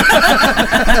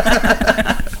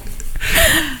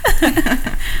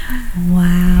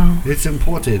 Wow. It's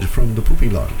imported from the poopy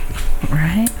log.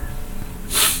 Right?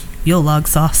 Yo log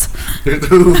sauce. Right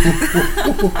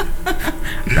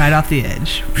off the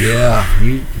edge. Yeah,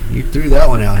 you threw that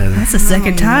one out, Heather. That's the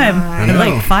second time I in know.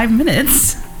 like 5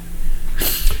 minutes.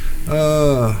 You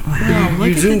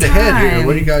look at zoomed the ahead here. time.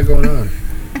 What do you got going on?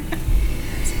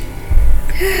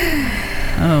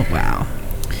 Oh, wow.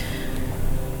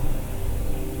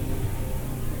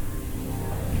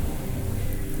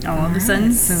 all of a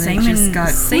sudden, So they just got-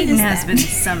 Satan what is has that? been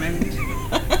summoned.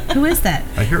 Who is that?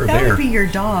 I hear a That bear. would be your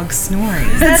dog snoring.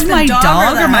 That's my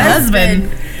dog or my husband?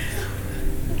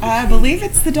 I believe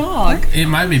it's the dog. It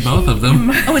might be both of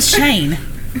them. Oh, it's Shane.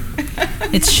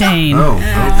 It's Shane. Oh, Oh,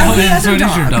 yeah, so it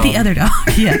is your dog. The other dog.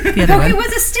 Yeah, the other Poke it one.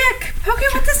 with a stick. Poke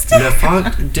it with a stick. Le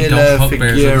Font de la Don't poke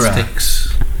bears with Figuera.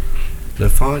 sticks. Le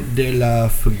Font de la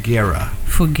Figuera.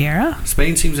 Fugera?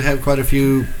 Spain seems to have quite a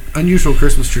few unusual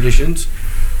Christmas traditions.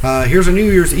 Here's a New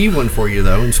Year's Eve one for you,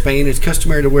 though. In Spain, it's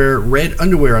customary to wear red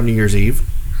underwear on New Year's Eve.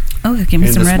 Oh, give me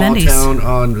In some the red small undies. town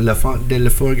on La Font de la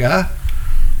Figuera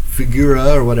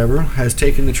or whatever, has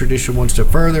taken the tradition one step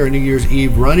further. A New Year's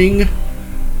Eve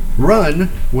run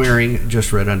wearing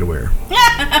just red underwear.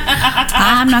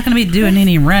 I'm not going to be doing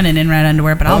any running in red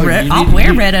underwear, but I'll, Oh, I'll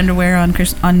wear red underwear on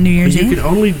on New Year's You Eve. can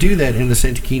only do that in the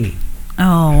Santakini.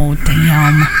 Oh,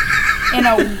 damn. In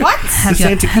a what? Have you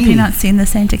Santakini. not seen the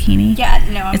Santakini? Yeah,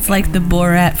 no. It's like the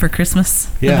Borat for Christmas.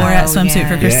 Yeah. The Borat Oh, swimsuit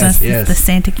for yes. Christmas. Yes, It's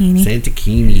the Santakini.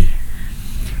 Santakini.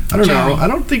 I don't know. I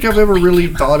don't think I've ever really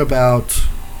thought about.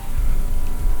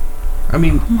 I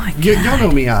mean, Oh my y'all God.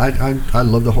 know me. I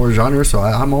love the horror genre, so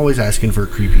I'm always asking for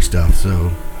creepy stuff.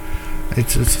 So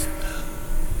it's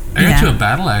I got Yeah. you a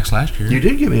battle axe last year. you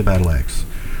did give me a battle axe,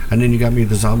 and then you got me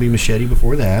the zombie machete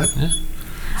before that. Yeah.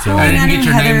 So I didn't get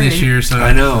your name Heather- this year, so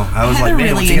I know. I was Heather like,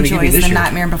 man, what's he really gonna give me enjoys this the year?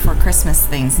 Nightmare Before Christmas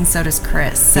things, and so does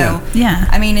Chris. So, Yeah.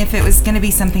 I mean, if it was going to be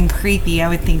something creepy, I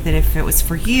would think that if it was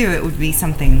for you, it would be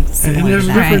something And similar there's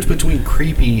to a that. difference between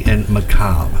creepy and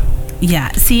macabre.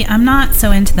 Yeah. See, I'm not so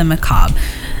into the macabre.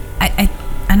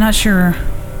 I'm not sure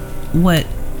what.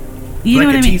 You Like know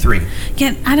what a I mean? teeth ring.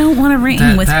 Yeah, I don't want a ring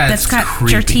that's got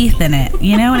your creepy. teeth in it.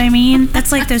 You know what I mean?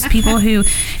 That's like those people who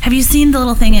have you seen the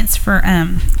little thing? It's for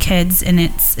kids, and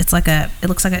it's like it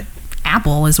looks like a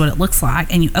apple is what it looks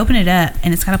like, and you open it up,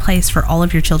 and it's got a place for all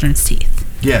of your children's teeth.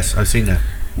 Yes, I've seen that.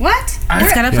 What?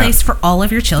 It's got a place for all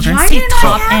of your children's Why teeth, didn't I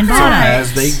top have and So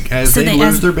bottom. as they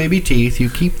lose their baby teeth, you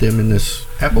keep them in this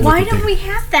apple. Why looking don't thing. we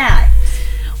have that?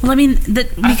 Well, I mean, I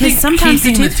because think sometimes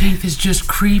keeping the teeth is just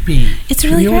creepy. it's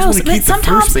really You always gross. wanna But keep the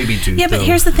sometimes, first baby tooth, yeah. But though.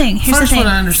 here's the thing. First one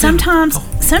I understand.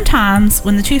 Sometimes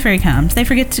when the tooth fairy comes, they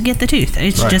forget to get the tooth.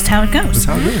 It's Right. just how it goes. That's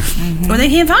how it is. Or they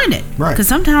can't find it. Right. Because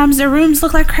sometimes their rooms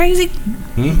look like crazy,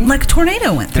 like a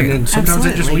tornado went And through. then sometimes they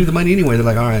just Absolutely. leave the money anyway. They're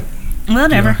like, all right,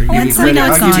 Whatever. you know, Well, give we me know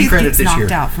credit. it's I'll give you gone. credit It's this knocked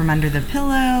year. out from under the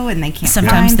pillow, and they can't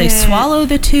Sometimes find they it. swallow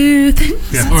the tooth.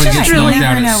 Yeah. Or it That's gets right. knocked You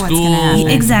out never at know what's gonna school. happen.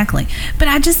 Exactly. But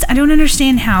I don't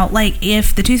understand how, like,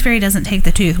 if the tooth fairy doesn't take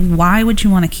the tooth, why would you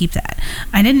want to keep that?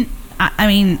 I don't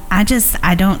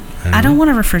want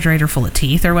a refrigerator full of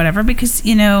teeth or whatever, because,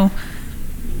 you know,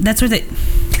 that's where they...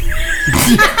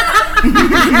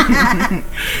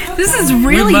 This is We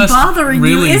really must bothering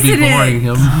really you, be isn't boring it?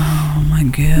 him. Oh my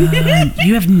god.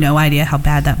 You have no idea how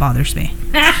bad that bothers me.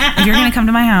 If you're gonna come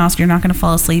to my house, you're not gonna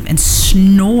fall asleep and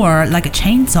snore like a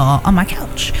chainsaw on my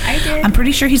couch. I did. I'm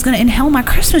pretty sure he's gonna inhale my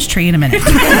Christmas tree in a minute.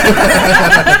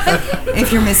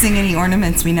 If you're missing any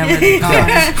ornaments, we know where they're gone.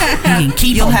 He can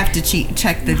keep You'll them. have to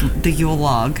check the Yule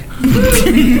log.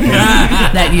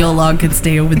 That Yule log can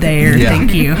stay over there. Yeah.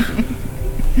 Thank you.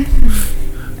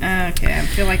 Okay, I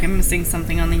feel like I'm missing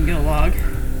something on the Yule log.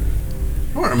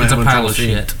 It's a pile of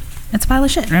shit. It's a pile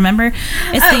of shit. Remember?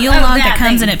 It's the Yule Oh, log that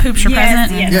comes thing. and it poops your Yes,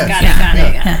 present. Yes, Yes. got Yeah.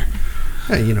 it. Yeah.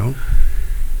 Hey, you know,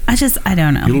 I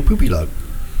don't know. your little poopy log.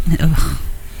 Ugh.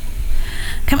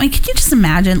 Could you just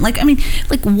imagine? Like,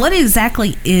 what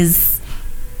exactly is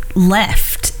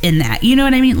left in that? You know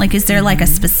what I mean? Like, is there like a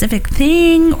specific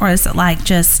thing, or is it like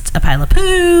just a pile of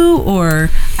poo, or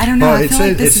I don't know. Well, I it feel said-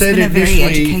 like this it said has been a very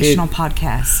initially educational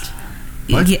podcast.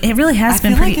 What? Yeah, it really has I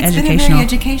been feel like pretty it's educational. been a very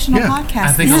educational Yeah. podcast.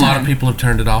 I think this a lot time. of people have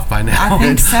turned it off by now. I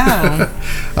think so.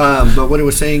 But what it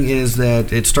was saying is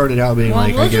that it started out being Well,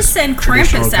 like, we'll I guess, just send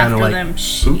traditional Krampus kinda after like them. poop.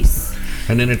 Jeez.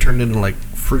 And then it turned into like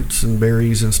fruits and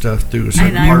berries and stuff through a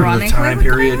certain And part of the ironically, time what's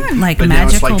period. going on? Like but now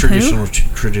it's like magical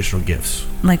traditional gifts.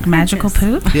 Like magical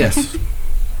poop. Yes,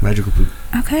 magical poop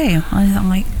Okay, well, I'm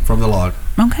like, from the log.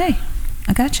 okay,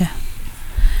 I gotcha.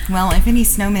 Well, if any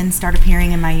snowmen start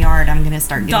appearing in my yard, I'm going to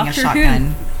start getting Doctor a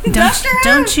shotgun.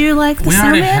 Don't you like the We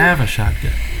already snowman? have a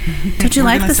shotgun. Don't you We're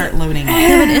like gonna the start loading it.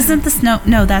 Yeah, but isn't the snow?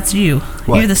 No, that's you.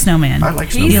 What? You're the snowman. I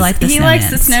like He's- snowmen. You like the he likes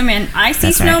the snowmans. snowman. I see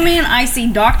That's right. snowman. I see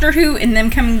Doctor Who, and them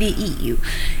coming to eat you.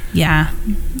 Yeah,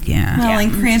 yeah. Well, Yeah,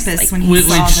 and I'm Krampus, just like- when he We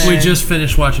saw the... just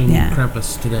finished watching Yeah.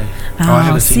 Krampus today. Oh, I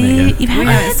haven't seen it yet. You've We had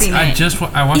haven't it? seen I it.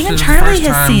 I watched Even it the Charlie first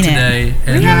has time seen it. today.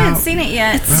 We and haven't seen it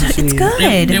yet. It's seen it. good.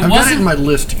 It I've got it wasn't- in my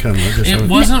list to come. I just It haven't-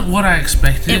 wasn't what I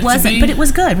expected it It wasn't, to be. but it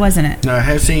was good, wasn't it? No, I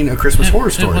have seen A Christmas It- Horror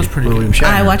it Story. was pretty William good. Shatner.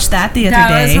 I watched that the other That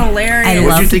day. was hilarious. I What'd you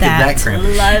loved think of that. that,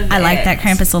 Krampus? Love I like it. that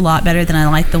Krampus a lot better than I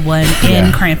like the one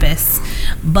in Krampus.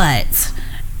 But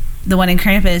the one in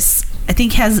Krampus, I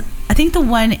think the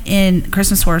one in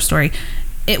Christmas Horror Story,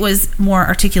 it was more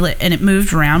articulate and it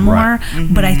moved around more. Right.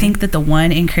 But I think that the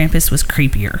one in Krampus was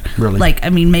creepier. Really? Like, I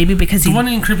mean, maybe because the he one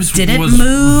in Krampus didn't was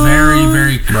move. very,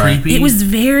 very creepy. It was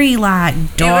very like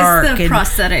dark. It was the and,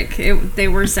 prosthetic. They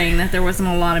were saying that there wasn't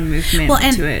a lot of movement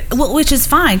to it. well, which is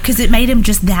fine because it made him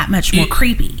just that much more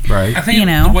creepy. Right. I think you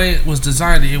know? the way it was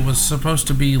designed, it was supposed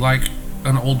to be like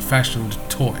an old-fashioned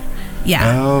toy,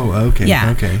 Yeah. Oh, okay.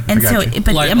 Yeah. Okay. I And got so, you.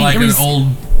 but like I mean, like it was an old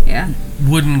Yeah.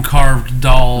 wooden carved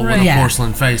doll with Right. a Yeah.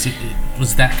 porcelain face. It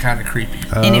was that kind of creepy.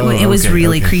 and it was okay,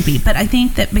 really okay. creepy. But I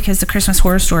think that because the Christmas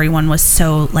Horror Story one was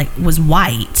so was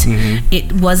white, Mm-hmm.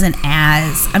 it wasn't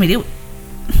as. I mean,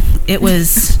 it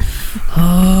was.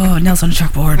 Oh, nails on a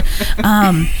chalkboard.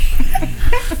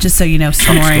 Just so you know,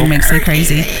 snoring makes me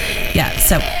crazy. Yeah.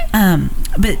 So,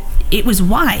 but it was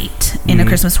white in Mm-hmm. A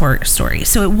Christmas Horror Story,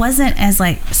 so it wasn't as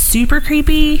like super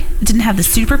creepy. It didn't have the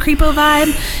super creepo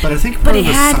vibe. But I think But part it of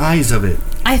the had- size of it.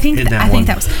 I think in that I think one.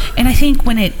 that was, and I think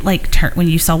when it like when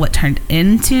you saw what turned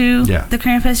into Yeah. the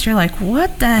Krampus, you're like,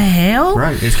 what the hell?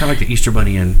 Right. It's kind of like the Easter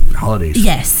Bunny in holidays.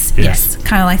 Yes, Yes.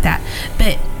 kind of like that.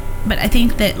 But I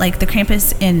think that like the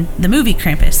Krampus in the movie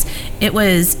Krampus, it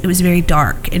was very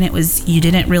dark and you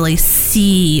didn't really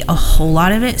see a whole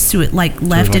lot of it, so it like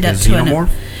left like it a up to xenomorph?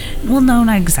 well, no,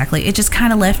 not exactly. It just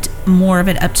kind of left more of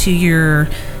it up to your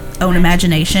own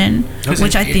imagination,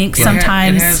 which I think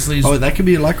sometimes it has these. Oh, that could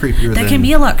be a lot creepier. that than, can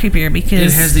be a lot creepier It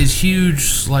because has these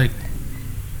huge like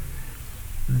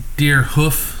deer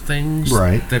hoof things,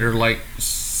 Right. That are like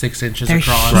 6 inches They're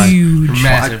across. huge. They're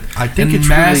massive. I think and it's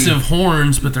massive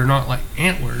horns, but they're not like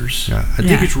antlers. Yeah, I think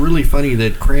Yeah. it's really funny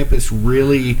that Krampus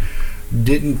really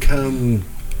didn't come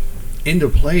into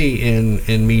play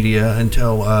in media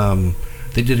until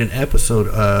they did an episode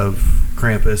of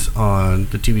Krampus on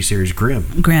the TV series Grimm,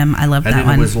 Grimm, I love and that then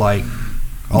one. it was like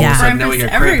all of Yeah. a sudden now we got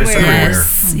Krampus Krampus everywhere.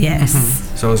 yes, yes.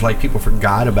 So it's like people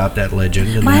forgot about that legend.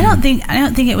 And Well, I then-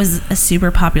 don't think it was a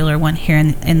super popular one here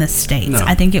in the States. No.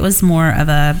 I think it was more of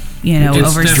a It's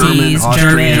overseas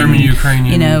German,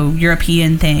 Ukrainian.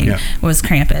 European thing. Yeah. Was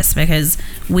Krampus, because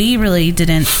we really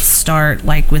didn't start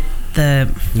like with the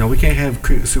No, we can't have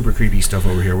super creepy stuff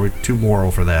over here. We're too moral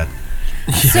for that.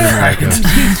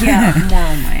 Yeah,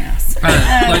 moral my ass.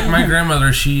 Like my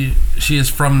grandmother, she is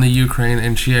from the Ukraine,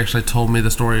 and she actually told me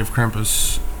the story of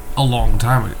Krampus a long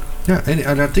time ago. Yeah,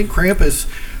 and I think Krampus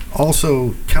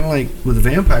also kind of like with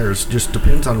vampires just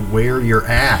depends on where you're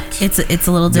at. it's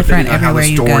a little different Depending on how everywhere the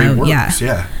you story go. works.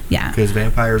 Yeah. Yeah. Because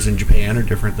vampires in Japan are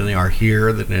different than they are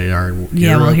here, than they are in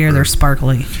Yeah, well, Europe, here or- they're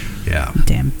sparkly. Yeah.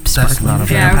 Damn sparkly not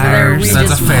a Yeah, over there vampires. we That's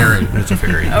just a fairy. That's a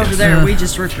fairy. Over yes. there, we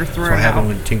just ripped her That's throat what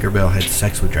happened out. when Tinkerbell had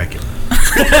sex with Dracula.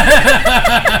 You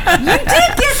did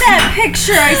get that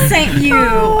picture I sent you.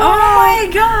 Oh my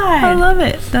I god. love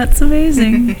it. That's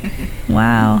amazing.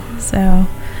 Wow. So,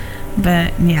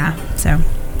 but yeah. So,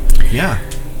 Yeah.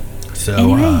 So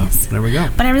Anyways. there we go.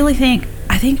 but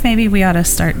I think maybe we ought to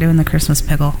start doing the Christmas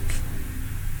pickle.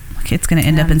 Like it's going to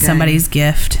end up in Good. somebody's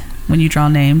gift. When you draw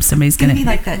names, somebody's It's gonna going be to.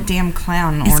 like that damn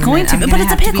clown It's ornament. going to I'm be- gonna but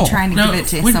it's a have to be pickle. trying to No, give it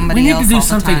to we somebody need else to do all the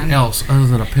something time. else other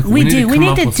than a pickle. We need do. to We come need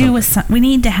up to with do something. we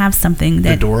need to have something The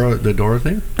that Dora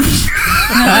thing?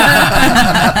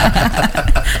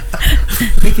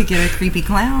 We could get a creepy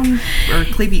clown or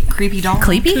creepy doll.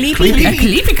 Creepy? Creepy. A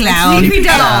creepy clown. Creepy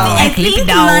doll. A creepy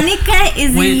doll. Monica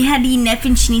is Wait. had enough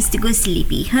and she needs to go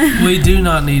sleepy. We do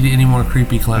not need any more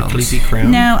creepy A clowns. creepy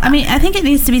crown? No, I mean, I think it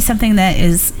needs to be something that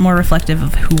is more reflective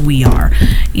of who we are,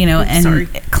 and sorry.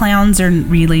 clowns are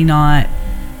really not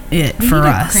it We for need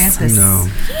a us. Krampus.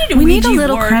 No. We need a Ouija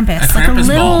little board. Krampus, A like a Krampus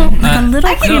little, ball. like a little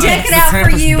I can No, Krampus. deck it the out for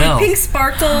Krampus you bell. with pink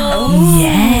sparkle.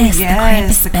 Yes,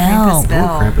 Yes, the the Krampus Krampus bell. Oh,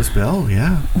 bell. Krampus Bell,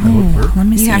 yeah. That Ooh, would work. let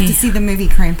me see. You have to see the movie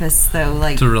Krampus though,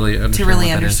 like To really understand what that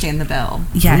is. understand the bell.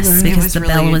 Yes, Really? because It was the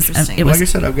really bell was interesting. it Like I was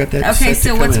said, I've got that Okay, set to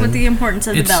so what's come with in. the importance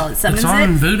of the bell? It summons It's on it?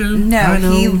 Voodoo. No, I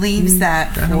he know. leaves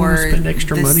that I don't wanna for spend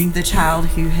extra money. the child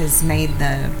who has made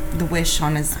the wish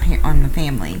on on the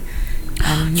family. He's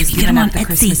can get given him up on the Etsy.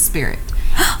 Christmas spirit.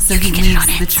 So You he can get it leaves on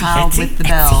the Etsy. child with the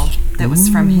bell that was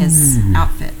from his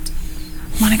outfit.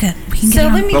 Monica. We can So get it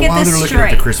let on. me But get while this they're looking at the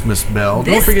straight. Christmas bell,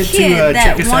 This don't forget kid to that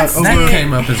check us out wants over That to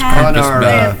came up as have on Krampus our,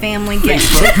 bell. the family get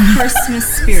the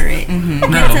Christmas spirit.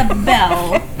 Gets a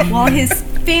bell while his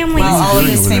family Well, all of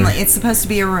doing his over there? family. It's supposed to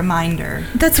be a reminder.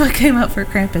 That's what came up for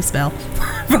Krampus bell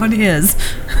on his.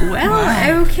 Well,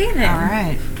 Wow. okay then. All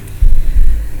right.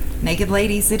 Naked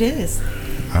ladies, it is.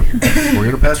 We're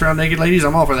going to pass around naked ladies.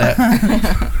 I'm all for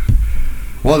that.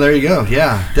 Well, there you go.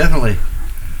 Yeah, definitely.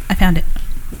 I found it.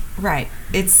 Right.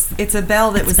 It's a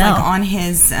bell that It's was a bell. like on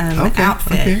his Okay.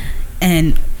 outfit. Okay.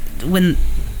 And when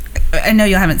I know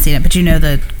you haven't seen it, but you know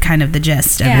the kind of the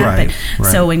gist of Yeah. it. Right, But,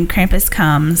 right. So when Krampus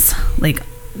comes, like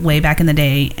way back in the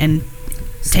day, and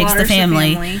takes the Slaughters the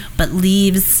family, family. but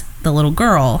leaves the little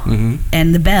girl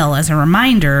and the bell as a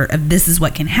reminder of this is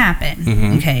what can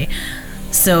happen. Okay.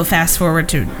 So fast forward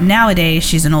to nowadays,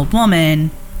 she's an old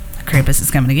woman. Krampus is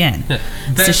coming again. Yeah,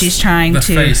 So that's she's trying the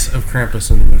to. face of Krampus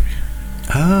in the movie,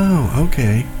 Oh,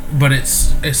 okay. but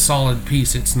it's a solid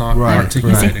piece. It's not Right,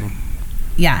 articulating.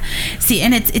 Yeah. See,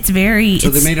 and it's very. So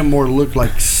it's, they made him more look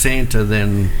like Santa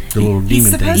than the little He's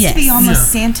demon supposed thing. to be Yes. almost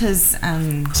Yeah. Santa's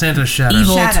Santa's shadow.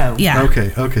 evil. shadow. Yeah.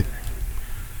 Okay, okay.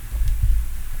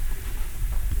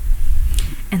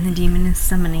 And the demon is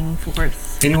summoning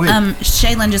forth. Anyway,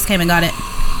 Shaylin just came and got it.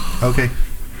 okay.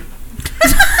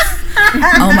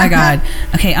 Oh my god.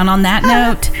 Okay, and on that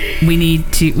note, we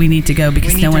need to go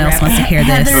because We no need one to else wrap wants to hear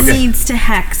this. Heather Okay. needs to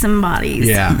hack some bodies.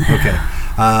 Yeah,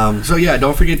 okay. So yeah,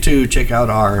 don't forget to check out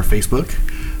our Facebook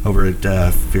over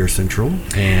at Fear Central,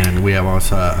 and we have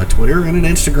also a Twitter and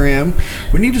an Instagram.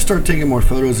 We need to start taking more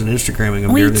photos and Instagramming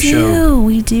them We during the show.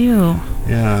 we do.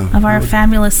 Yeah. Of our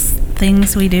fabulous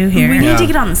things we do We here need Yeah. to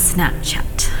get on the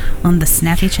Snapchat. on the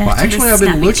Snappy Chat. Well, actually, I've been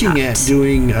Snappy looking Chat. at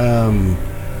doing.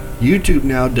 YouTube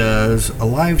now does a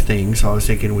live thing, so I was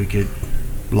thinking we could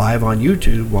live on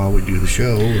YouTube while we do the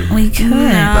show. we could. But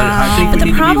I think But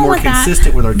we need to be more with that-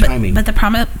 consistent with our timing. But the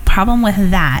problem with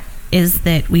that is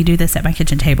that we do this at my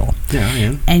kitchen table.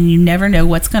 Yeah. And you never know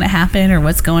what's going to happen or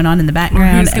what's going on in the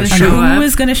background. who's gonna show up. Who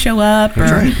is going to show up.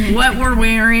 That's or, right. What we're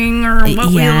wearing or what we look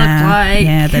like.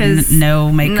 Yeah,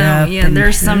 no makeup. and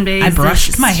there's some days I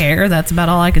brushed my hair. That's about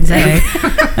all I can say.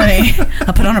 I mean,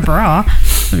 I put on a bra.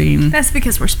 I mean, that's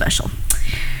because we're special.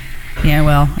 yeah,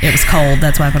 well, it was cold.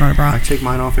 That's why I put on a bra. I take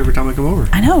mine off every time I come over.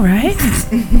 I know, right?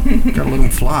 Got a little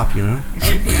flop, you know.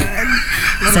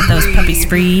 Set those puppies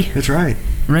free. That's right.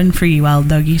 Run free, you wild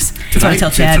doggies. That's what I tell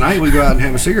Chad. Tonight we go out and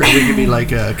have a cigarette. We could be like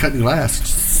cutting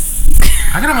glass.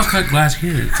 I can almost cut glass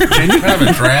here. Can you have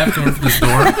a draft over this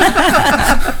door?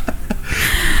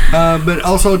 But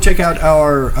also check out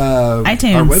our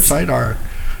iTunes. our website, our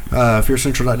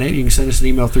fearcentral.net. You can send us an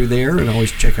email through there and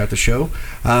always check out the show.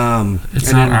 It's and not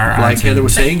then, our like iTunes. Heather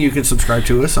was saying, you can subscribe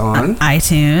to us on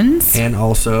iTunes. and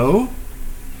also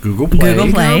Google Play.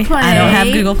 Google Play. Google Play. I don't have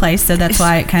Google Play, so that's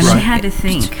why it kind of. She had to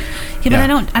think. Yeah,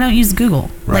 but I don't use Google.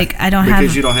 Right. Like I don't because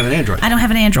have. you don't have an Android. I don't have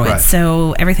an Android, Right.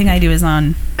 so everything I do is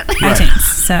on iTunes.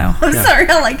 So I'm sorry,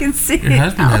 all I can see. Your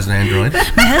husband has an Android.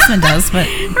 my husband does, but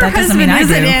that doesn't mean I is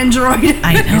do. an Android.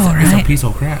 I know, It's a right? piece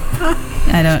of crap.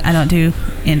 I don't do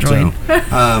Android.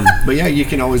 So, but yeah, you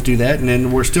can always do that. And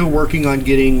then we're still working on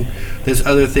getting this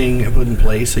other thing put in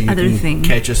place so you Other can thing.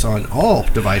 catch us on all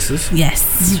devices.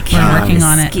 Yes, we're working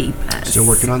on it. Escape us. Still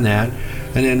working on that.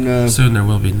 And then Soon there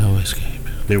will be no escape.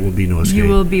 there will be no escape. You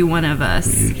will be one of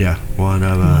us. Yeah, one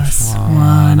of us.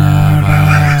 One of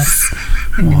us.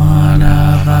 One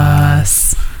of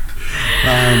us.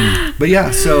 But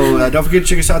yeah, so don't forget to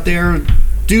check us out there.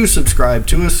 Do subscribe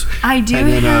to us. I do And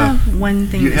then, have one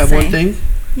thing You to have say. one thing?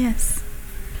 Yes.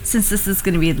 Since this is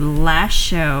going to be the last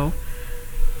show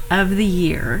of the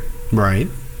year, Right.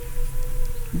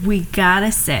 we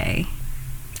gotta say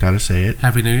Gotta say it.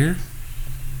 Happy New Year.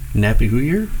 Nappy Who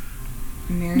Year?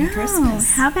 Merry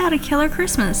Christmas. How about a killer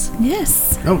Christmas?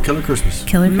 Yes. Oh, Killer Christmas.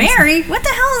 Killer Mary, what the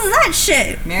hell is that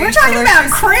shit? Merry We're talking Killer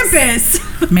about Christmas.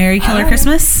 Krampus. Merry Killer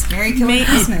Christmas. Merry Killer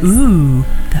Christmas. Ooh,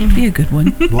 that would be a good one.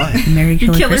 What? Merry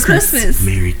Killer, Killer Christmas. Christmas.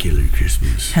 Merry Killer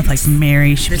Christmas. Have like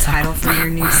Mary. The title for your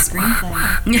new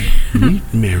screenplay.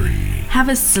 Meet Mary. Have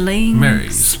a sleighing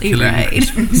Mary's sleigh Killing ride.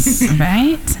 Christmas.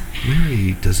 Right?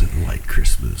 Mary doesn't like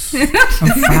Christmas.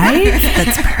 Right?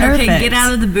 That's perfect. Okay, get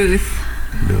out of the booth.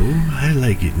 No, I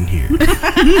like it in here.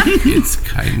 It's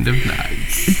kind of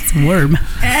nice. It's warm.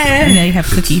 And now you have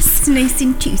cookies. It's nice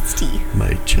and toasty.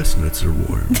 My chestnuts are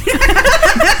warm.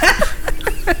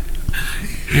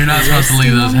 You're not supposed to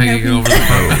leave those hanging over the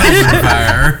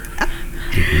fire.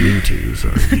 Didn't mean to,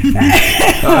 sorry.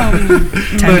 Time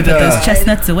to put those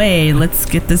chestnuts away. Let's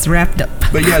get this wrapped up.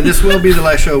 But yeah, this will be the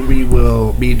last show we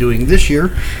will be doing this year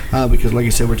because, like I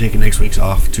said, we're taking next week's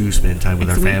off to spend time with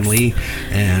our family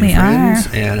and We friends.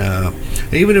 are.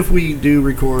 And even if we do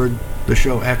record the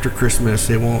show after Christmas,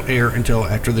 it won't air until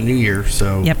after the New Year.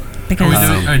 So Yep. Are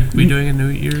Because we doing a New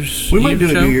Year's we might Eve do a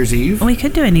show? New Year's Eve. we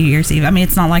could do a New Year's Eve. I mean,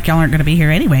 it's not like y'all aren't going to be here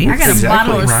anyway. I got a Exactly.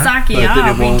 bottle of Right. sake. But then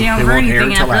I'll be down it for won't air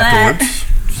anything until after that.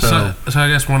 afterwards. So I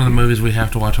guess one of the movies we have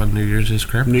to watch on New Year's is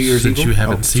Krampus. New Year's since Evil? you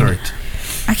haven't Oh, seen sorry. it.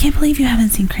 I can't believe you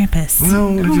haven't seen Krampus.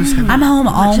 Well, I just have, I'm home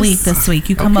all week this week.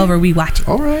 You come Okay. over, we watch it.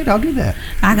 all right, I'll do that.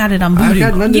 I got it on I Voodoo.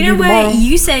 got nothing You to know do what? tomorrow.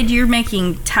 You said you're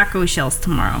making taco shells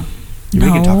tomorrow. You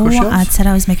making taco No, shells? I said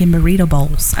I was making burrito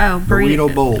bowls. Oh,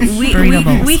 Burrito bowls. Burrito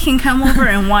bowls. We can come over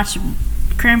and watch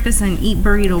Krampus and eat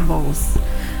burrito bowls. I Are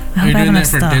hope you I have doing enough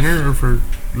that for stuff. dinner or for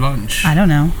lunch? I don't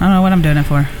know. I don't know what I'm doing it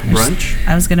for. Brunch?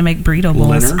 I was gonna make burrito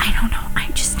bowls. Dinner? I don't know.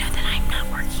 I just know that I'm not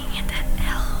working at that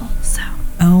hellhole, so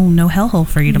Oh, no hellhole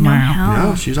for you tomorrow. No hell.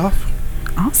 No, she's off.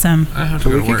 Awesome. I have to So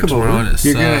go we to can work come tomorrow. over. And it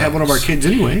You're going to have one of our sucks. kids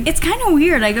anyway. It's kind of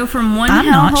weird. I go from one I'm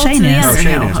not. hellhole to Shane the is. other Oh,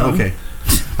 Shane is. hellhole. Okay.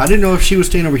 I didn't know if she was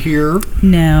staying over here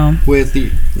No. with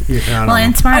the. Yeah, I don't Well, know.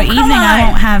 and tomorrow Oh, come evening I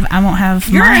on. won't have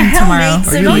You're a mine hellmate, tomorrow.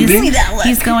 so Are you don't leaving? give me that look.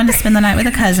 He's going to spend the night with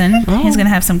a cousin. Oh. He's going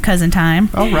to have some cousin time.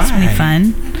 All It's going to be right.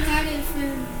 fun. I've had it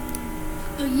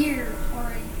for a year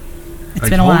already. It's A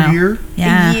been a whole while. year?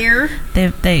 Yeah. A year.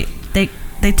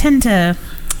 They tend to.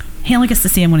 He only gets to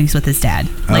see him when he's with his dad.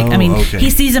 Like, I Oh, mean, okay. he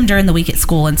sees him during the week at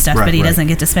school and stuff, Right, but he right. doesn't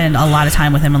get to spend a lot of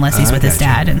time with him unless he's I with his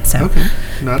gotcha. dad. And so, Okay.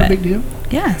 Not a but- big deal.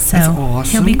 yeah, so That's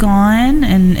awesome. he'll be gone,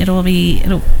 and it'll be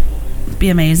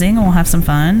amazing, and we'll have some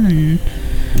fun, and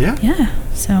Yeah. yeah,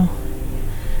 so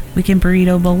we can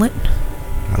burrito bowl it.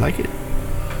 I like it.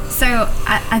 So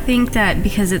I think that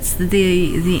because it's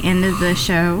the end of the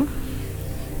show,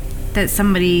 that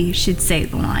somebody should say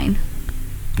the line.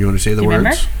 You want to say the Do you words?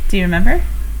 remember? Do you remember?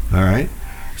 All right.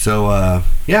 So,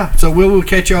 so we will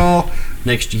catch y'all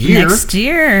next year. Next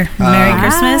year. Merry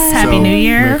Christmas. Happy New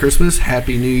Year. Merry Christmas.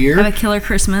 Happy New Year. Have a killer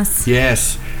Christmas.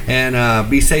 Yes. And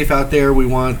be safe out there. We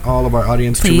want all of our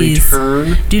audience Please. to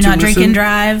return. Do not drink and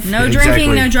drive. No Exactly.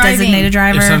 drinking, no driving. Designated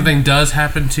driver. If something does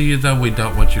happen to you, though, we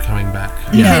don't want you coming back.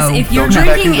 Because if you're Don't come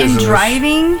back drinking and visit us.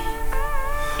 driving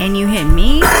and you hit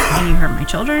me and you hurt my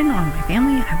children or my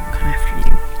family, I will come after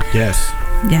you. Yes.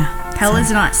 Yeah. Hell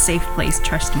is not a safe place,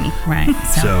 trust me. Right.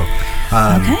 So,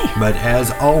 Okay. But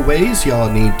as always, y'all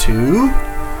need to...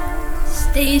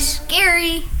 Stay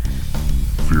scary.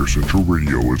 Fear Central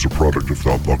Radio is a product of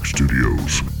Thoughtbox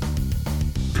Studios.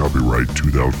 Copyright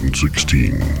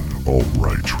 2016. All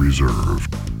rights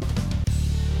reserved.